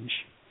change?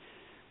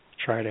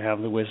 Try to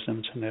have the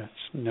wisdom to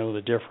know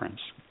the difference.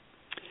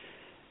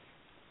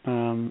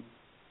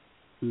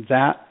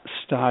 That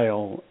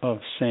style of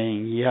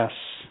saying yes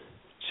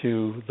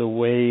to the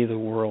way the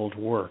world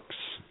works,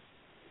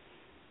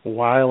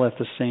 while at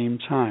the same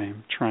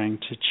time trying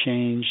to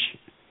change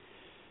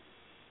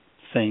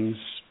things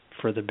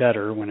for the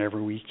better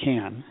whenever we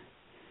can,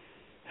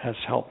 has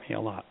helped me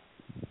a lot.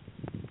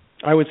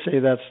 I would say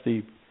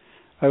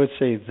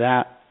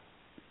that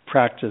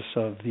practice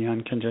of the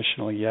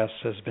unconditional yes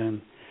has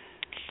been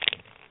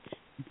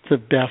the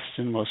best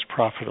and most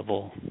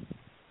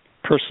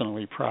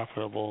personally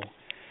profitable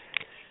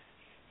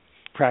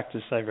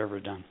practice I've ever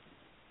done.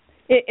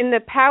 In The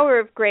Power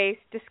of Grace,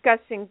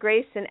 discussing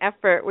grace and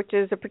effort, which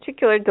is a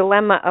particular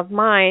dilemma of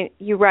mine,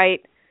 you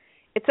write,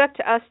 it's up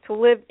to us to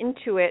live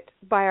into it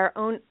by our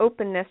own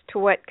openness to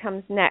what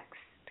comes next.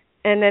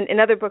 And then in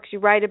other books you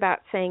write about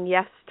saying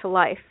yes to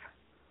life.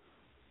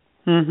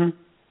 Mm-hmm.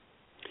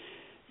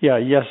 Yeah,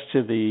 yes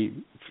to the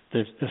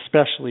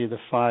especially the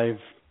 5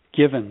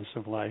 givens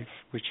of life,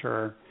 which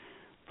are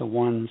the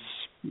ones,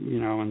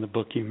 in the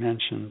book you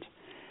mentioned.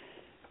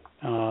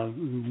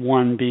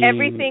 One being...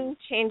 Everything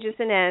changes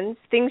and ends.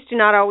 Things do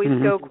not always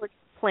go according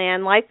to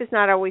plan. Life is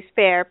not always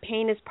fair.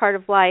 Pain is part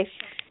of life.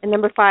 And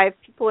number 5,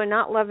 people are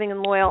not loving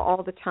and loyal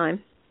all the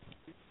time.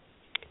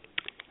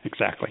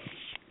 Exactly.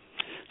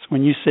 So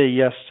when you say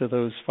yes to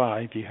those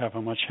 5, you have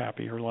a much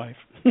happier life.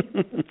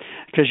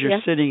 Because you're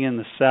sitting in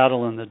the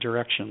saddle in the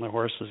direction the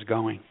horse is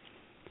going.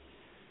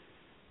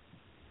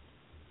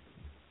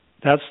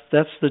 That's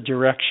the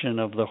direction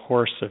of the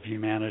horse of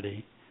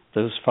humanity,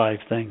 those 5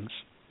 things.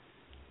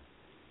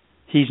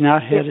 He's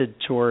not headed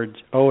toward,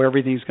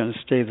 everything's going to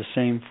stay the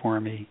same for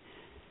me.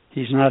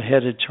 He's not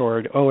headed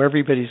toward,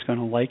 everybody's going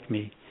to like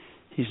me.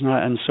 He's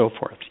not, and so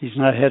forth. He's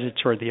not headed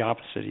toward the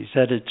opposite. He's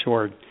headed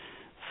toward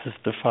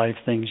the 5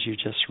 things you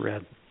just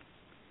read.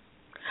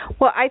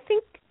 Well, I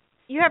think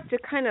you have to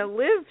kind of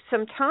live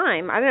some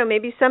time. I don't know,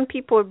 maybe some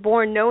people are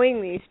born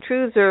knowing these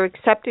truths or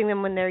accepting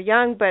them when they're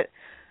young, but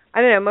I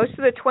don't know, most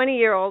of the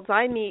 20-year-olds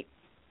I meet,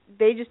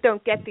 they just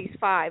don't get these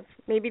 5.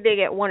 Maybe they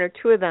get 1 or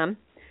 2 of them.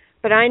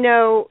 But I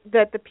know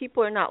that the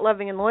people are not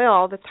loving and loyal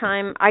all the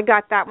time. I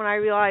got that when I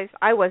realized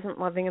I wasn't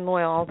loving and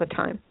loyal all the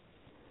time.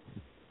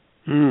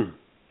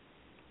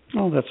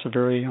 Well, that's a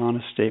very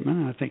honest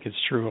statement. I think it's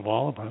true of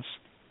all of us.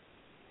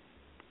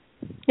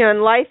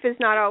 And life is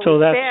not always fair. So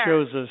that fair.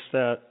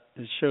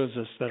 shows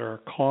us that our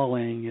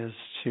calling is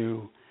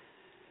to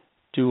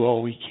do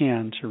all we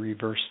can to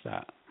reverse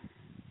that.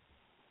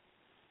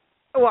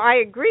 Well, I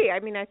agree. I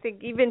mean, I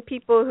think even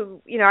people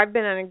who, I've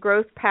been on a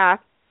growth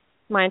path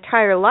my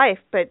entire life,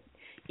 but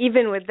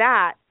even with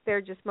that, there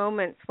are just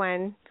moments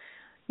when,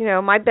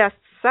 my best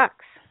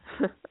sucks.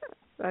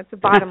 That's the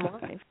bottom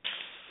line.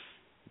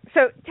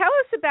 So tell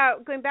us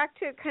about, going back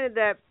to kind of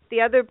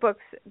the other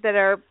books that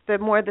are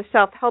the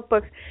self-help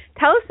books,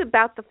 tell us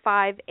about the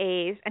 5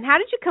 A's, and how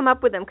did you come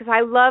up with them? Because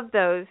I love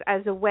those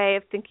as a way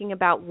of thinking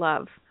about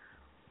love.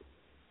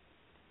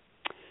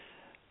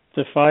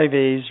 The 5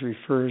 A's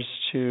refers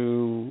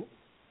to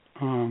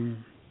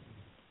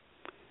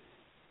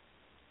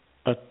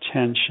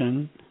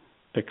attention,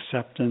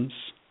 acceptance,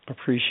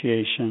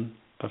 appreciation,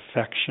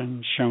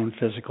 affection shown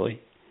physically,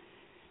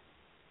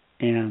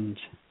 and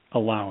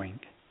allowing.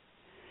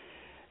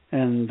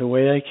 And the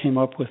way I came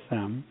up with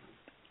them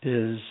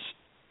is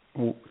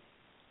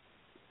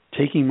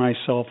taking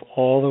myself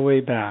all the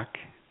way back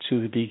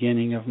to the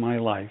beginning of my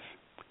life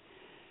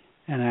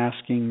and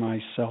asking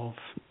myself,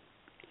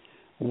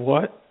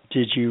 what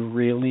did you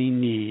really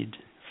need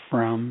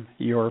from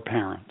your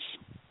parents?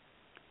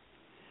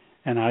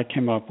 And I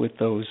came up with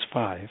those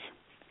 5.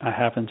 I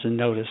happen to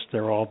notice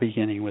they're all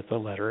beginning with the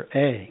letter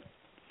A.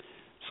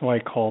 So I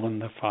call them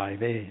the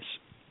 5 A's.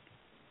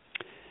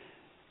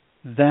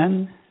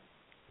 Then,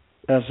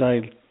 as I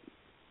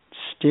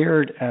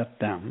stared at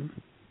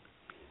them,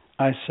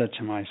 I said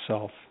to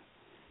myself,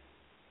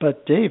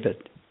 but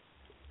David,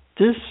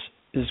 this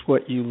is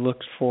what you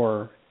looked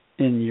for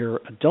in your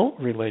adult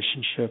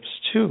relationships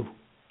too.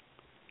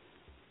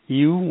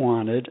 You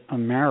wanted a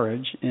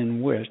marriage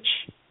in which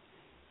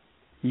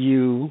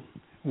you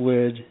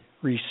would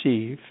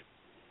receive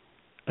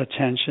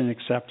attention,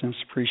 acceptance,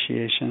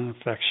 appreciation,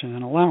 affection,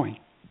 and allowing.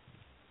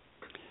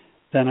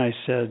 Then I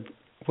said,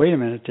 wait a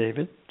minute,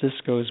 David, this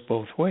goes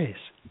both ways.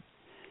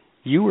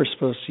 You were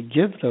supposed to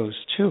give those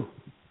too.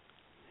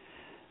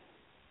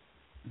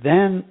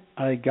 Then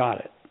I got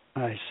it.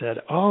 I said,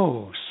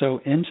 oh, so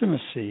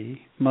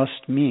intimacy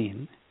must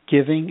mean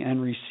giving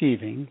and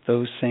receiving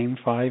those same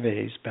 5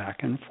 A's back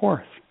and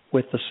forth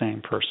with the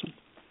same person.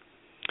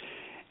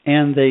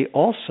 And they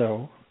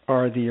also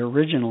are the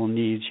original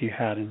needs you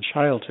had in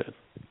childhood.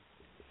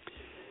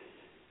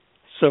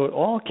 So it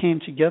all came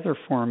together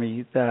for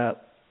me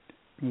that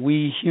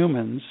we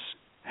humans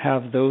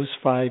have those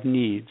 5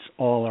 needs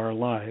all our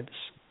lives.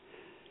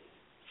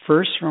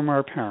 First from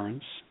our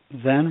parents,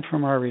 then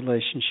from our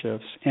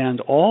relationships,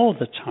 and all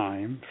the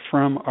time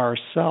from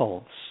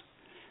ourselves.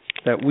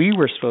 That we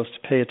were supposed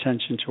to pay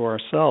attention to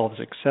ourselves,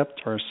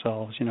 accept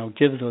ourselves,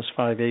 give those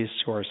 5 A's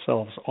to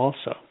ourselves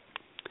also.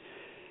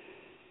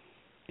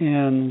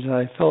 And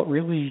I felt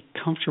really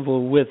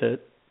comfortable with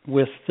it,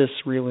 with this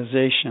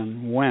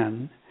realization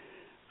when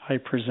I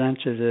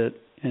presented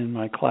it in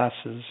my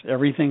classes.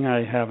 Everything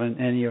I have in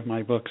any of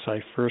my books,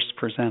 I first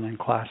present in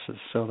classes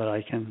so that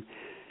I can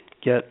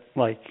get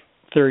like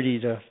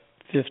 30 to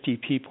 50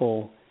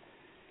 people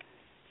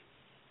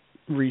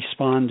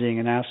responding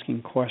and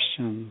asking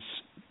questions.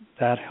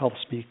 That helps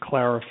me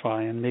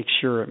clarify and make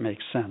sure it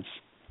makes sense.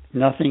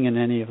 Nothing in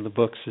any of the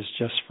books is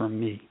just for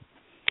me.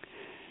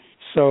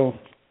 So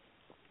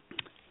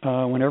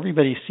when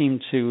everybody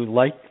seemed to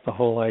like the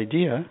whole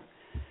idea,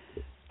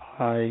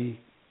 I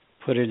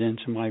put it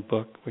into my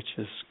book, which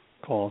is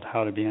called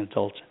How to Be an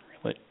Adult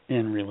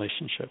in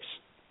Relationships.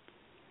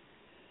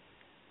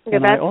 Yeah,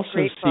 and I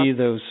also see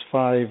those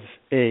 5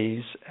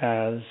 A's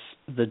as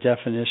the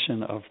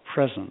definition of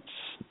presence.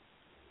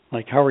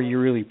 Like, how are you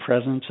really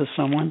present to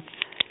someone?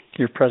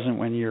 You're present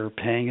when you're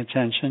paying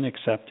attention,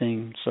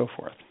 accepting, so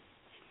forth.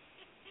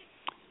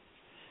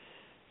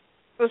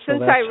 Well,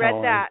 since I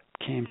read that,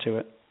 came to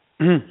it.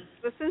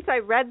 Well, since I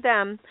read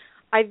them,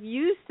 I've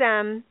used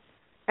them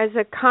as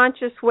a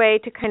conscious way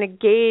to kind of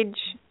gauge,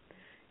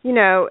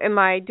 am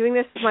I doing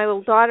this with my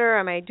little daughter?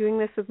 Am I doing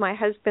this with my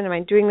husband? Am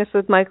I doing this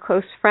with my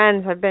close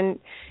friends?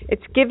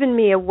 It's given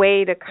me a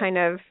way to kind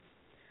of,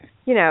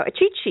 a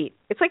cheat sheet.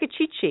 It's like a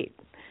cheat sheet.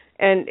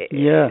 And,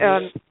 yes.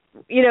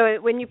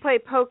 When you play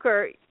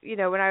poker,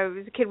 when I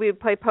was a kid, we would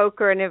play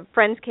poker, and if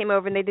friends came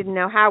over and they didn't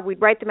know how,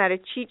 we'd write them out a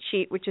cheat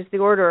sheet, which is the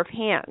order of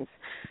hands.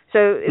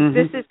 So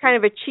this is kind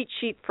of a cheat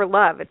sheet for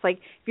love. It's like,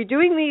 if you're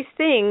doing these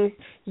things,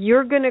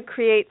 you're going to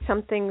create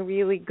something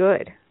really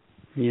good.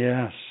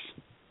 Yes.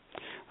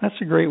 That's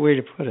a great way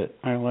to put it.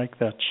 I like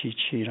that cheat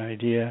sheet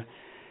idea.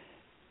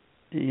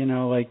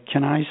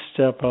 Can I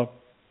step up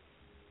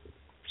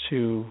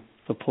to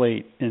the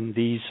plate in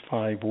these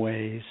 5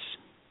 ways?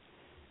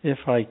 If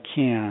I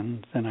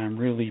can, then I'm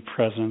really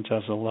present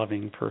as a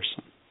loving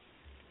person.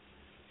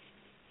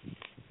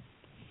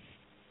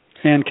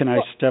 And can I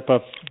step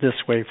up this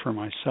way for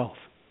myself?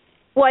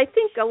 Well, I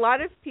think a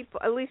lot of people,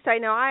 at least I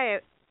know I,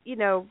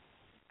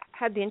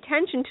 had the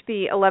intention to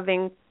be a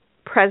loving,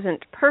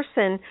 present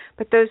person,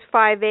 but those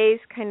 5 A's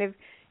kind of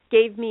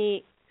gave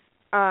me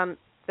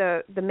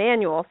the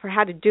manual for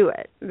how to do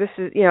it. This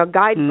is, a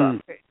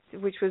guidebook,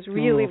 which was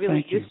really,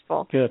 really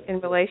useful in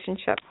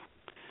relationships.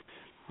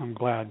 I'm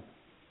glad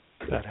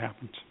that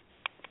happened.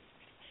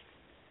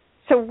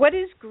 So what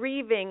is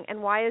grieving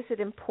and why is it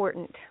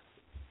important?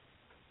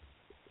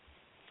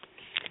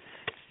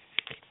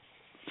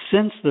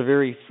 Since the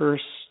very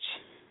first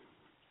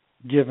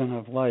given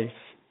of life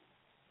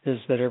is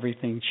that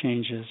everything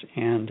changes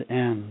and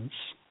ends,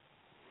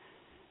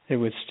 it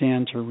would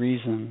stand to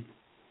reason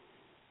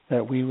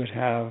that we would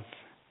have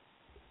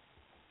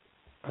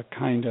a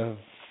kind of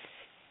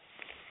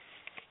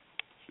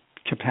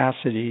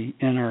capacity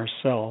in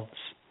ourselves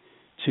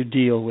to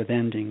deal with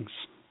endings.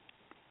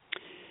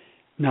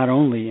 Not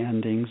only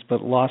endings,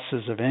 but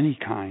losses of any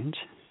kind,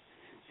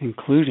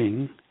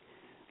 including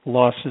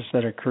losses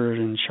that occurred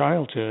in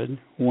childhood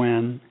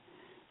when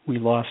we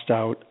lost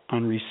out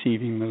on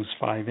receiving those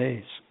 5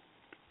 A's.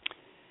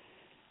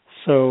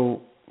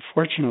 So,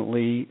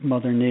 fortunately,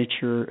 Mother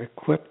Nature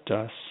equipped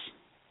us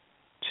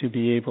to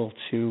be able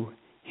to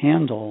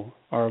handle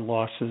our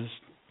losses,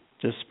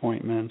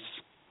 disappointments,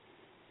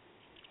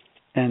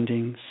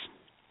 endings,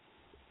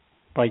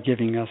 by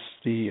giving us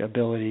the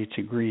ability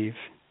to grieve.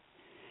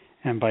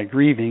 And by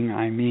grieving,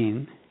 I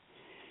mean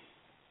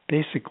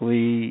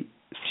basically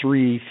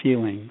 3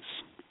 feelings.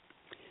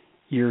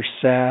 You're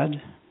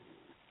sad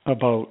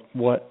about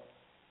what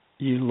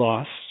you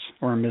lost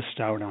or missed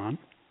out on.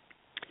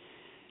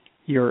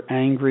 You're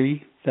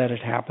angry that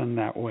it happened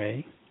that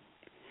way.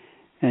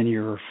 And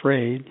you're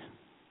afraid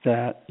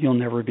that you'll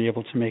never be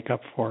able to make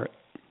up for it.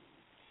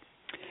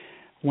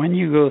 When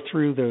you go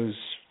through those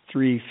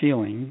 3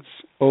 feelings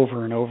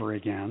over and over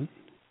again,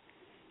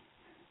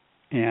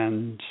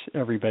 and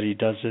everybody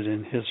does it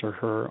in his or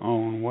her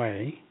own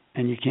way,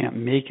 and you can't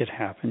make it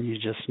happen, you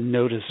just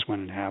notice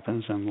when it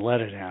happens and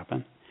let it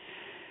happen.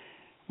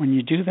 When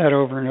you do that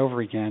over and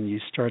over again, you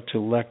start to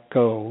let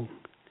go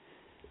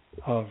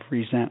of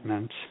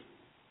resentment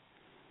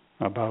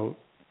about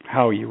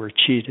how you were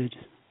cheated,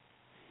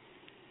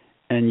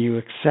 and you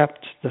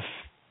accept the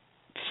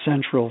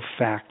central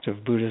fact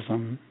of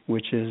Buddhism,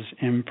 which is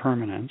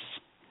impermanence,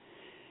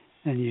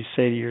 and you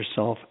say to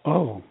yourself,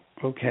 oh,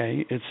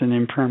 okay, it's an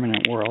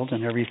impermanent world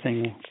and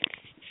everything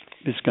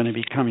is going to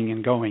be coming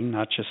and going,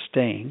 not just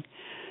staying.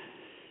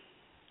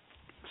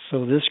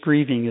 So this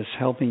grieving is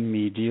helping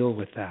me deal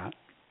with that.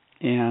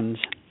 And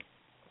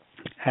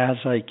as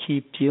I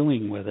keep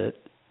dealing with it,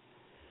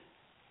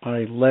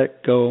 I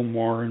let go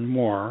more and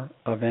more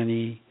of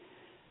any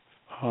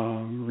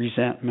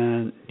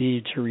resentment,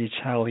 need to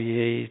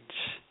retaliate,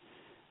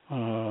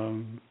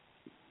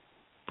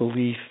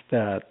 belief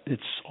that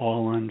it's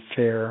all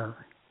unfair.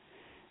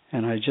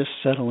 And I just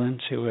settle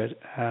into it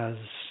as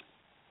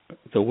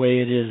the way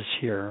it is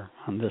here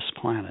on this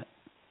planet.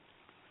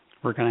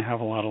 We're going to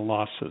have a lot of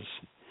losses.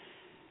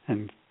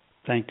 And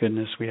thank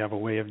goodness we have a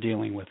way of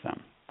dealing with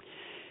them.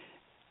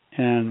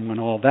 And when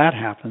all that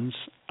happens,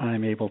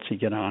 I'm able to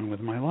get on with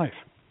my life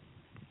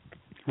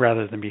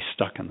rather than be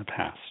stuck in the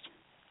past.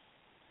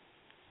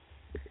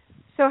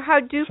 So how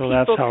do people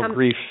that's how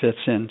grief fits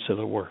into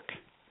the work.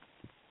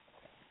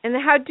 And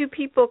how do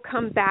people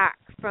come back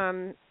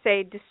from,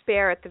 say,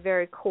 despair at the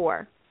very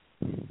core,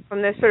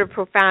 from those sort of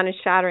profound and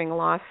shattering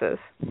losses?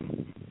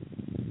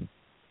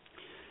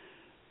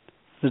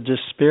 The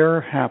despair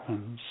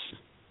happens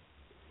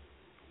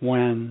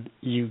when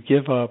you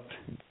give up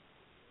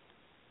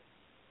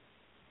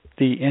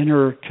the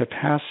inner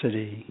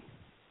capacity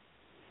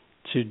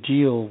to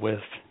deal with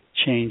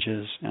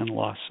changes and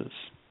losses.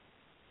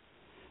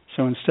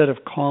 So instead of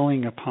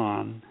calling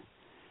upon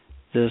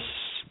this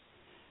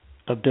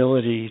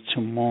ability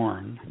to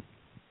mourn,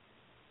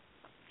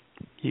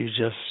 you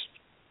just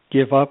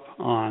give up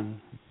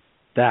on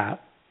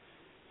that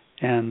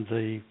and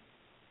the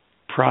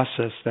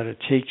process that it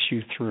takes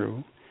you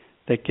through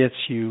that gets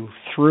you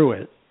through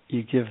it.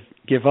 You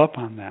give up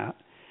on that,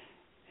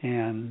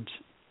 and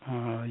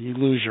you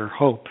lose your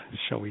hope,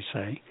 shall we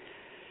say,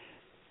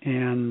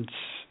 and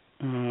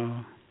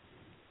then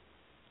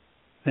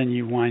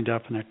you wind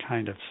up in a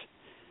kind of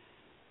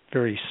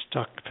very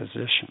stuck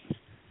position.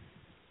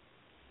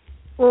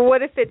 Well,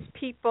 what if it's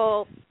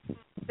people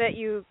that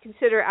you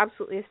consider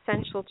absolutely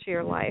essential to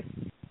your life?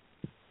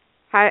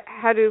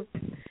 How do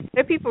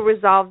people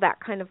resolve that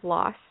kind of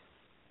loss?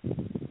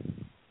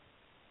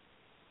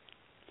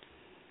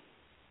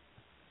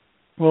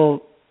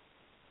 Well,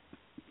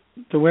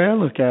 the way I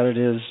look at it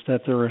is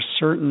that there are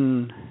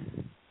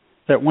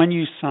that when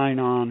you sign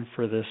on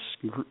for this,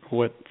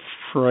 what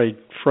Freud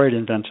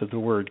invented the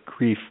word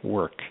grief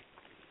work,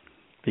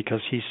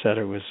 because he said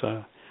it was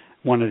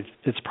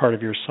it's part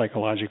of your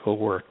psychological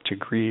work to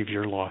grieve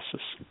your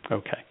losses.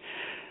 Okay.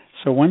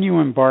 So when you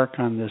embark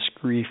on this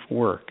grief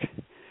work,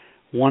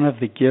 one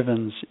of the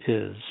givens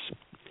is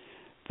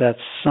that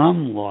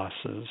some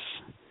losses,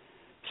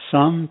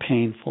 some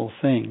painful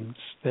things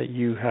that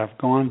you have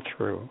gone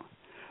through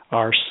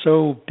are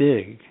so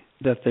big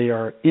that they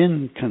are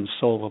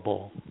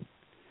inconsolable.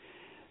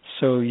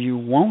 So you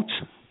won't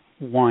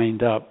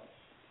wind up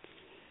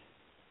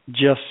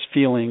just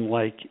feeling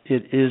like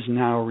it is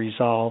now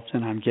resolved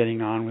and I'm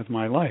getting on with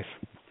my life.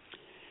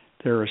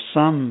 There are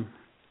some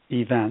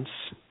events,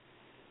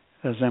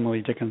 as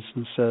Emily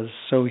Dickinson says,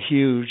 so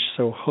huge,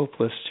 so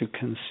hopeless to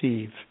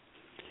conceive,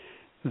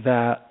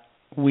 that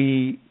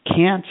we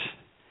can't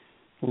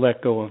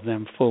let go of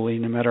them fully,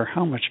 no matter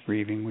how much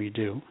grieving we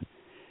do.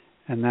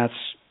 And that's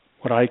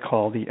what I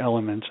call the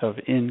element of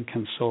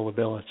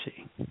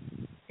inconsolability.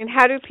 And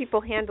how do people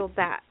handle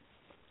that?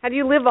 How do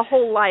you live a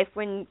whole life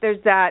when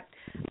there's that,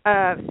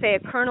 say, a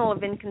kernel of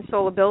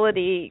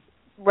inconsolability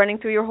running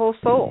through your whole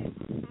soul?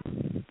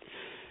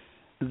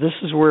 This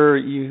is where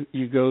you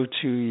go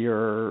to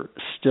your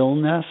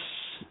stillness.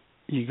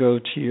 You go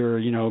to your,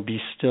 be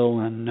still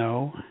and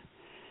know.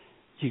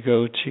 You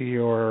go to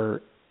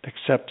your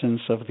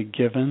acceptance of the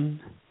given,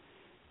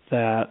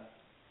 that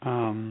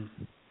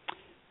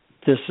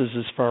this is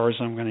as far as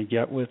I'm going to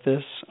get with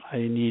this. I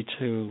need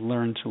to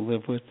learn to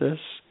live with this.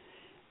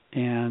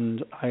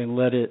 And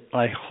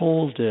I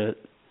hold it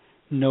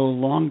no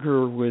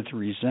longer with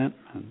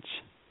resentment,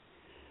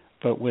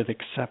 but with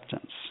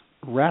acceptance.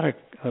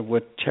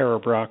 What Tara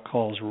Brach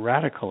calls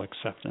radical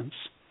acceptance.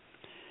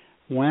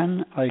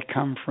 When I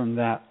come from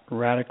that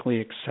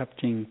radically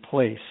accepting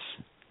place,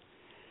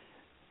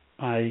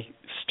 I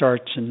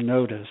start to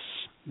notice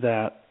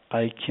that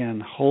I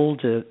can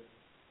hold it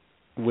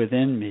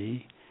within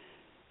me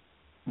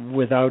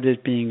without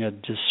it being a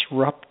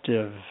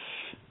disruptive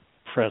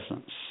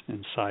presence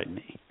inside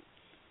me.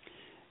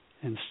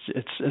 And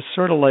it's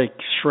sort of like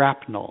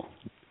shrapnel.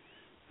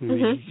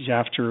 Mm-hmm.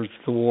 After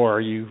the war,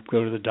 you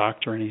go to the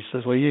doctor and he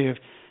says, well,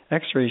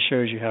 X-ray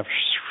shows you have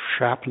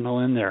shrapnel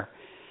in there.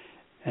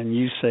 And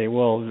you say,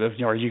 well,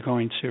 are you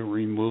going to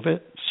remove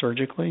it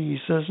surgically? He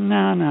says,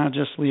 no,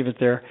 just leave it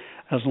there.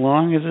 As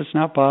long as it's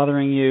not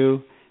bothering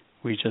you,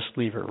 we just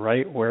leave it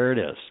right where it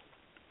is.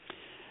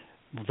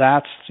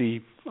 That's the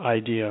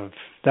idea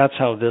that's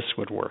how this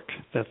would work,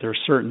 that there are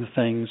certain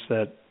things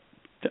that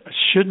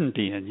shouldn't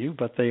be in you,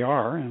 but they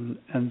are,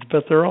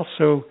 but they're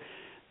also,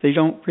 they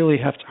don't really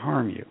have to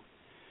harm you.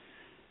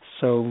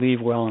 So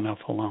leave well enough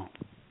alone.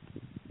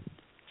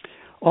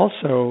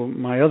 Also,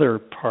 my other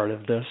part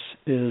of this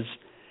is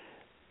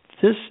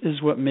this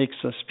is what makes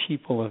us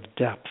people of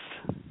depth,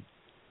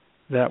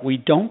 that we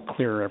don't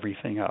clear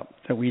everything up,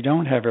 that we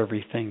don't have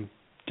everything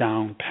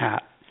down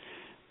pat,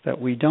 that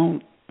we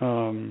don't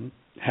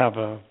have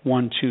a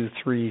 1, 2,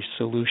 3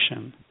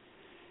 solution,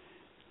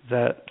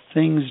 that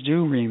things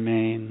do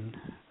remain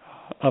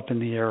up in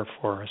the air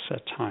for us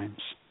at times.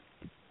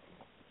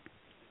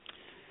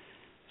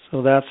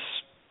 So that's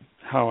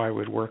how I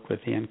would work with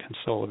the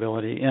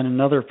inconsolability. In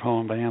another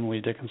poem by Emily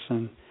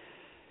Dickinson,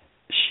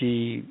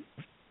 she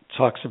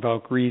talks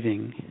about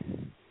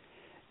grieving.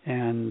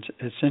 And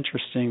it's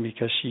interesting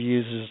because she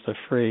uses the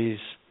phrase,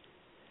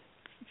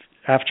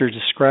 after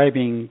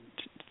describing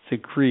the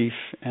grief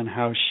and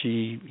how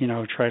she,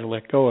 tried to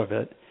let go of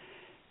it,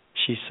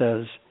 she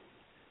says,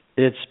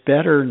 "It's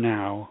better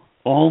now,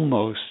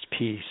 almost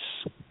peace."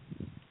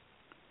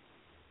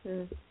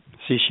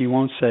 See, she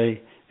won't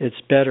say,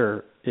 "It's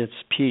better, it's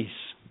peace,"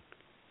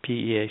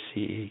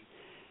 P-E-A-C-E.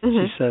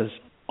 She says,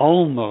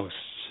 almost.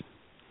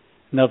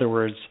 In other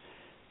words,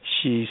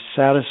 she's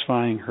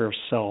satisfying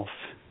herself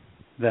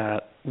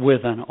that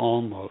with an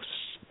almost.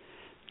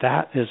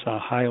 That is a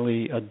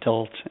highly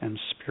adult and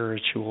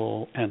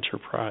spiritual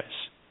enterprise.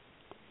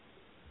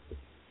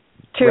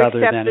 Rather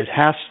than it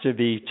has to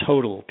be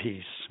total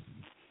peace.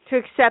 To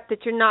accept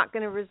that you're not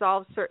going to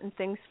resolve certain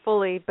things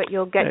fully, but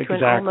you'll get to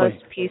an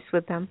almost peace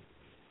with them.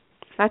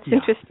 That's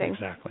interesting.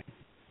 Exactly.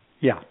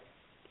 Yeah.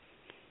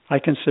 I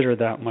consider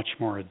that much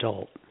more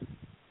adult.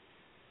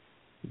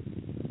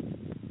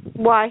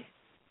 Why?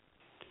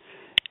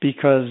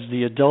 Because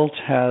the adult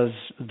has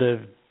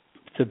the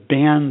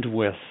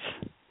bandwidth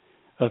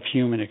of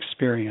human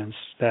experience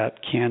that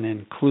can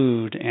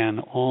include an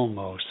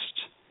almost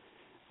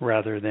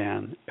rather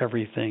than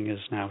everything is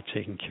now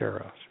taken care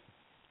of.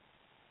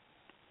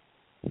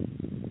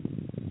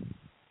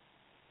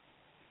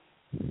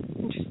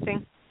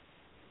 Interesting.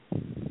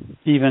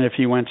 Even if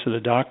you went to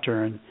the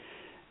doctor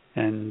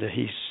and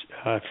he's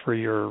for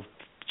your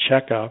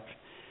checkup,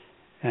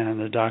 and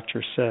the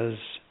doctor says,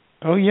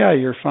 "Oh yeah,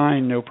 you're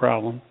fine, no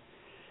problem."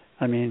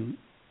 I mean,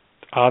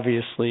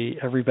 obviously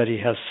everybody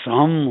has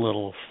some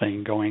little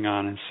thing going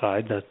on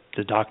inside that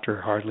the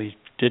doctor hardly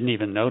didn't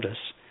even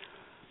notice.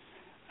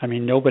 I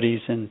mean,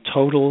 nobody's in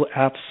total,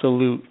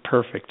 absolute,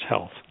 perfect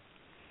health.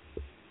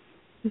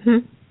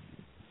 You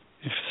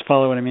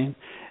follow what I mean?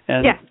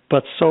 And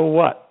but so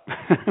what?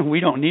 We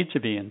don't need to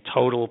be in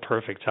total,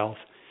 perfect health.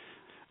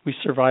 We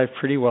survive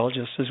pretty well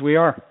just as we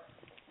are.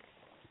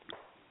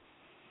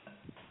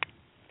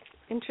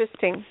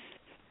 Interesting.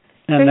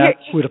 And that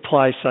would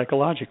apply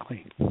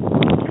psychologically.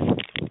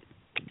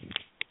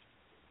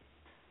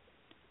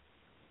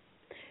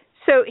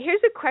 So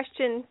here's a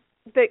question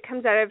that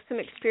comes out of some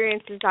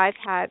experiences I've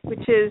had,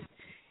 which is,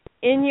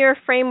 in your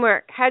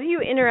framework, how do you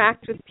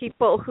interact with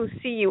people who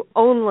see you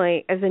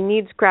only as a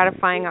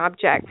needs-gratifying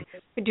object,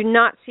 who do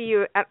not see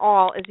you at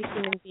all as a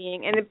human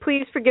being? And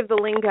please forgive the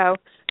lingo.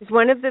 It's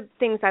one of the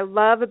things I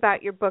love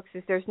about your books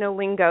is there's no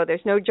lingo,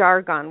 there's no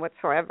jargon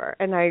whatsoever,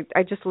 and I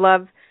just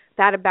love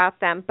that about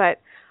them,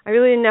 but I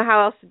really didn't know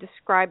how else to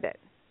describe it.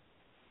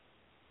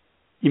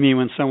 You mean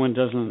when someone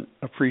doesn't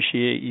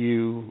appreciate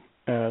you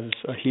as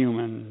a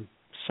human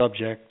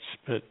subject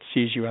but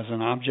sees you as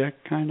an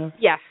object, kind of?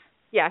 Yes.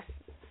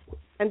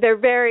 And they're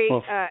very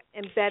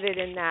embedded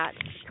in that,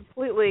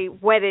 completely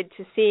wedded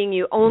to seeing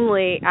you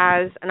only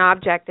as an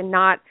object and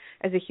not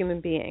as a human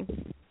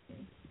being.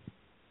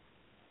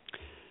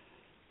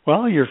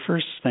 Well, your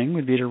first thing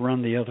would be to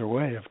run the other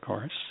way, of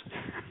course.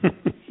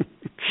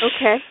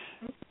 Okay.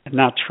 And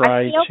not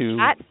try to...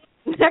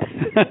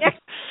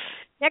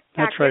 Next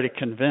not try to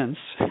convince.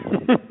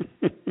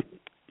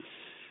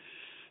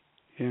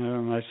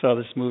 I saw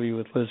this movie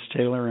with Liz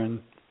Taylor,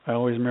 and I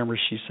always remember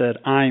she said,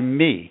 "I'm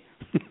me."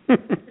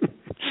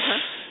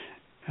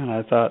 And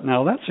I thought,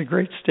 now that's a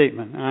great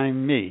statement.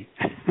 I'm me.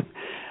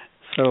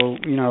 So,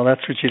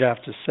 that's what you'd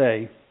have to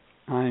say.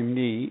 I'm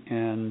me,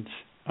 and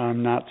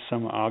I'm not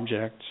some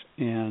object,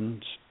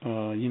 and,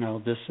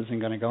 this isn't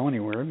going to go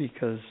anywhere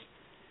because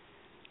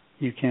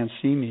you can't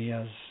see me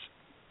as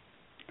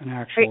an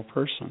actual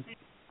person.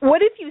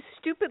 What if you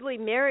stupidly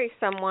marry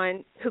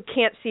someone who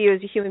can't see you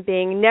as a human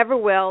being, never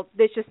will,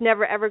 that's just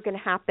never, ever going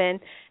to happen?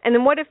 And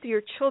then what if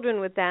your children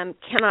with them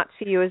cannot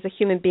see you as a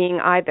human being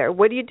either?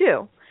 What do you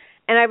do?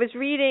 And I was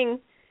reading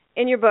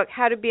in your book,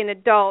 How to Be an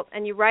Adult,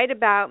 and you write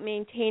about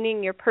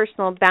maintaining your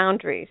personal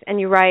boundaries. And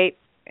you write,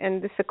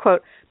 and this is a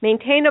quote,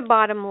 "Maintain a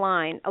bottom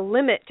line, a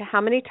limit to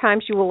how many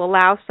times you will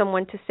allow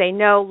someone to say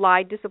no,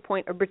 lie,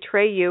 disappoint, or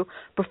betray you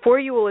before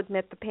you will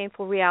admit the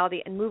painful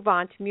reality and move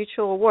on to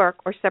mutual work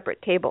or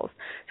separate tables."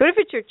 So what if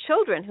it's your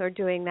children who are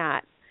doing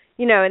that,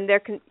 and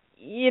they're,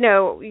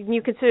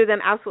 you consider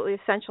them absolutely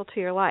essential to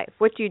your life?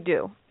 What do you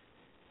do?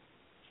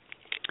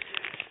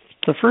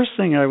 The first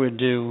thing I would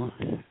do,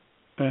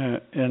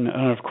 and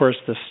of course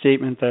the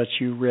statement that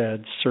you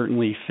read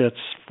certainly fits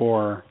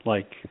for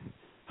like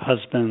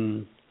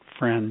husband,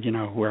 friend,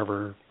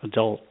 whoever,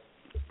 adult.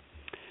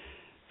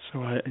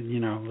 So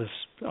this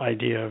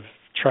idea of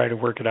try to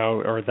work it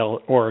out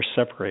or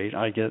separate,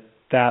 I get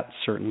that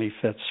certainly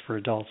fits for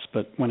adults.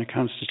 But when it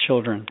comes to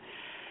children,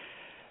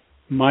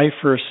 my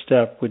first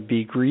step would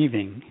be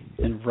grieving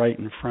and right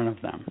in front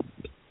of them.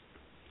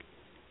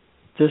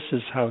 This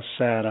is how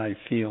sad I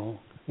feel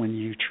when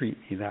you treat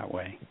me that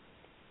way.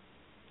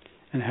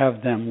 And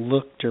have them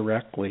look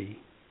directly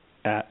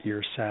at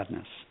your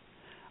sadness.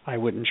 I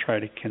wouldn't try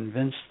to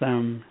convince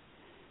them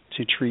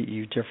to treat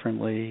you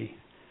differently.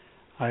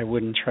 I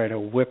wouldn't try to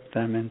whip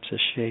them into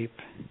shape.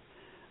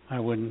 I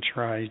wouldn't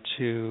try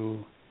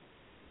to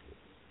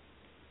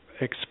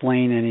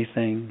explain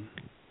anything.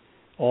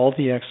 All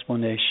the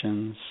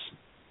explanations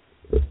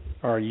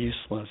are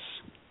useless,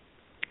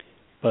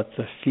 but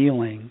the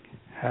feeling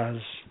has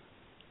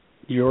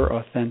your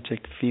authentic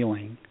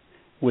feeling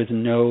with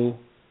no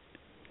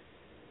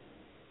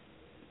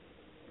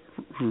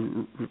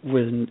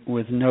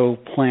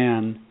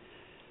plan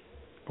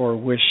or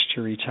wish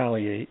to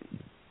retaliate.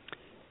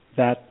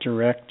 That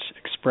direct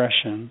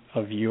expression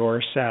of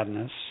your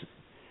sadness,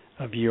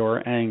 of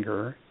your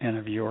anger, and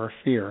of your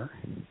fear,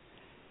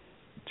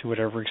 to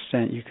whatever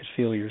extent you could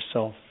feel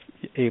yourself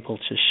able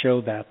to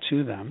show that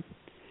to them,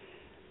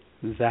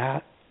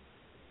 that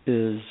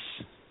is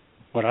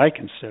what I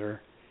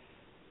consider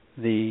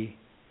the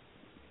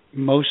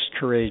most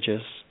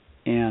courageous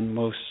and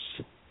most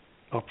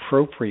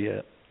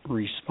appropriate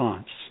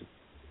response,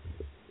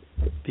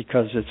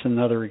 because it's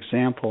another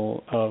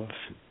example of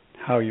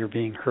how you're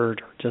being hurt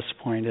or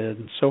disappointed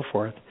and so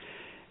forth,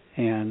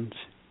 and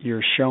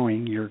you're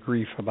showing your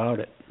grief about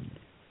it.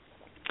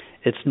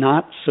 It's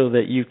not so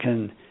that you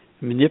can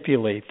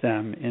manipulate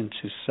them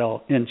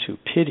into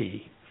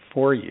pity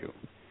for you.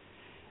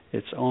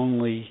 It's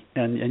only,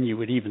 and you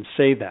would even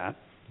say that.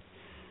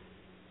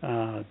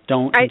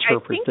 Don't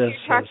interpret I think you're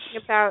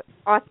talking about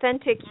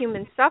authentic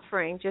human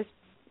suffering. Just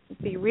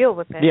be real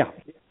with it.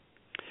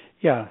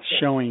 Yeah,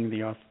 showing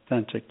the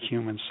authentic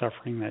human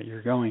suffering that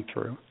you're going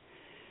through.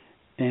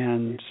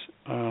 And,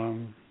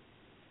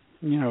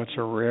 it's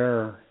a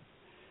rare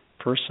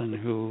person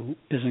who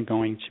isn't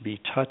going to be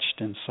touched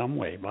in some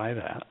way by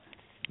that.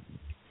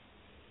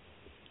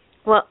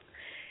 Well,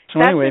 so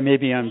anyway,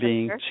 maybe I'm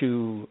being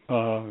too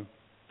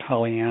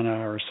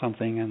Pollyanna or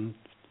something and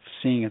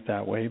seeing it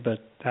that way, but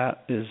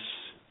that is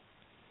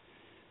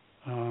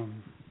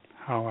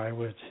how I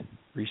would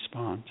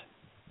respond.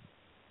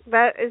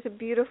 That is a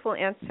beautiful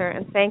answer,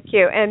 and thank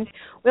you. And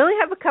we only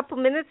have a couple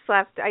minutes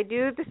left. I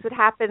knew this would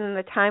happen and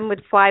the time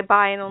would fly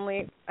by, and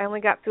I only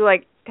got through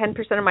like 10%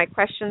 of my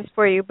questions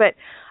for you. But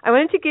I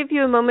wanted to give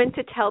you a moment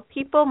to tell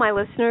people, my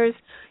listeners,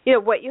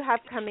 what you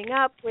have coming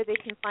up, where they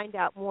can find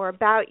out more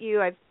about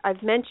you.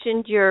 I've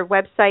mentioned your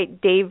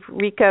website, Dave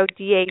Richo,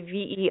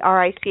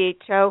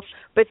 DAVERICHO.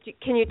 But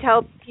can you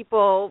tell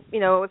people,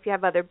 if you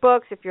have other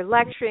books, if you're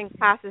lecturing,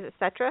 classes,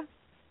 etc.?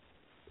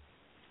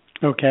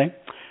 Okay.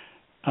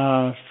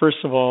 First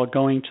of all,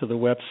 going to the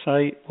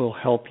website will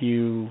help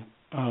you,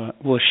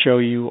 will show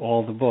you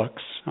all the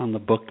books on the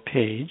book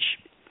page.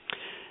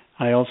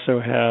 I also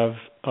have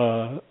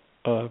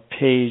a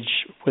page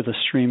with a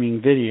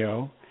streaming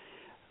video,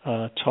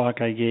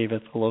 talk I gave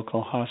at the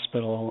local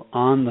hospital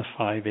on the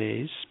 5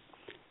 A's.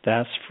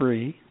 That's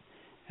free,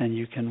 and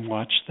you can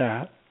watch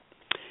that.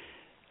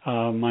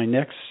 My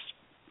next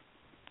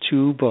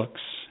 2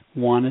 books,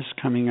 one is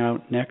coming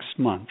out next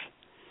month.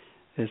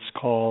 It's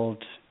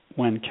called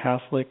When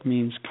Catholic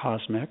Means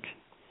Cosmic,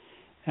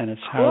 and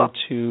it's how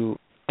to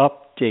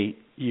update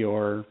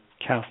your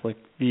Catholic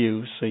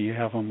view so you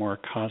have a more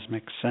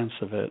cosmic sense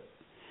of it,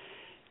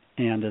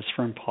 and it's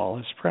from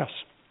Paula's Press.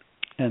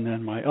 And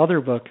then my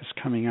other book is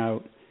coming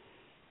out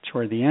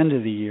toward the end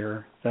of the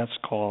year. That's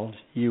called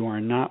You Are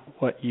Not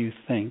What You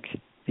Think,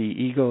 The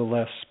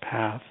Ego-Less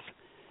Path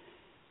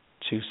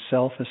to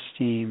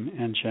Self-Esteem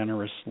and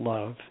Generous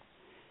Love.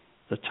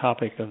 The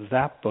topic of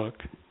that book,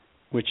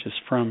 which is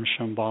from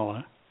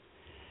Shambhala,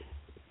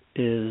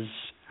 is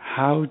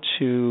how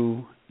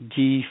to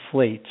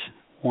deflate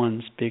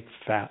one's big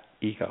fat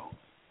ego.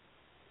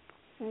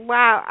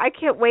 Wow, I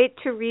can't wait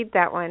to read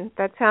that one.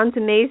 That sounds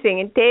amazing.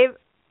 And Dave,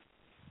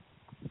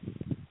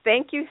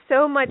 thank you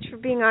so much for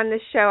being on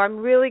this show. I'm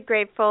really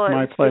grateful.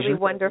 My pleasure. It's really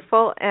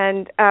wonderful.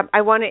 And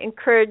I want to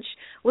encourage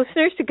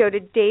listeners to go to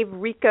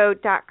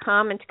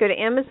DaveRicho.com and to go to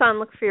Amazon,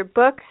 look for your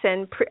books.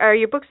 And are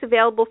your books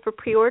available for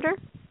pre-order?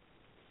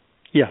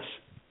 Yes.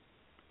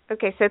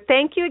 Okay, so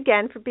thank you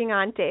again for being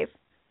on, Dave.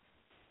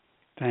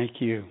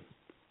 Thank you.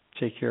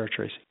 Take care,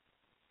 Tracy.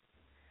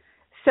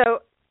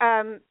 So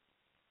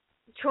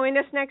join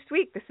us next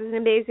week. This is an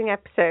amazing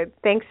episode.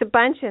 Thanks a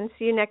bunch, and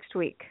see you next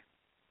week.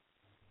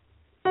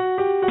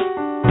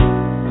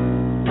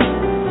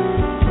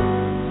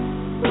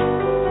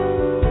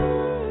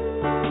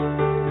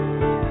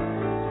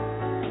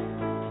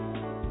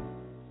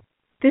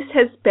 This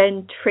has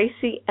been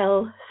Tracy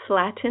L.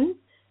 Slatton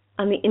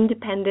on the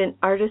Independent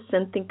Artists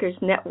and Thinkers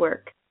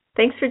Network.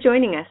 Thanks for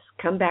joining us.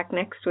 Come back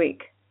next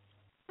week.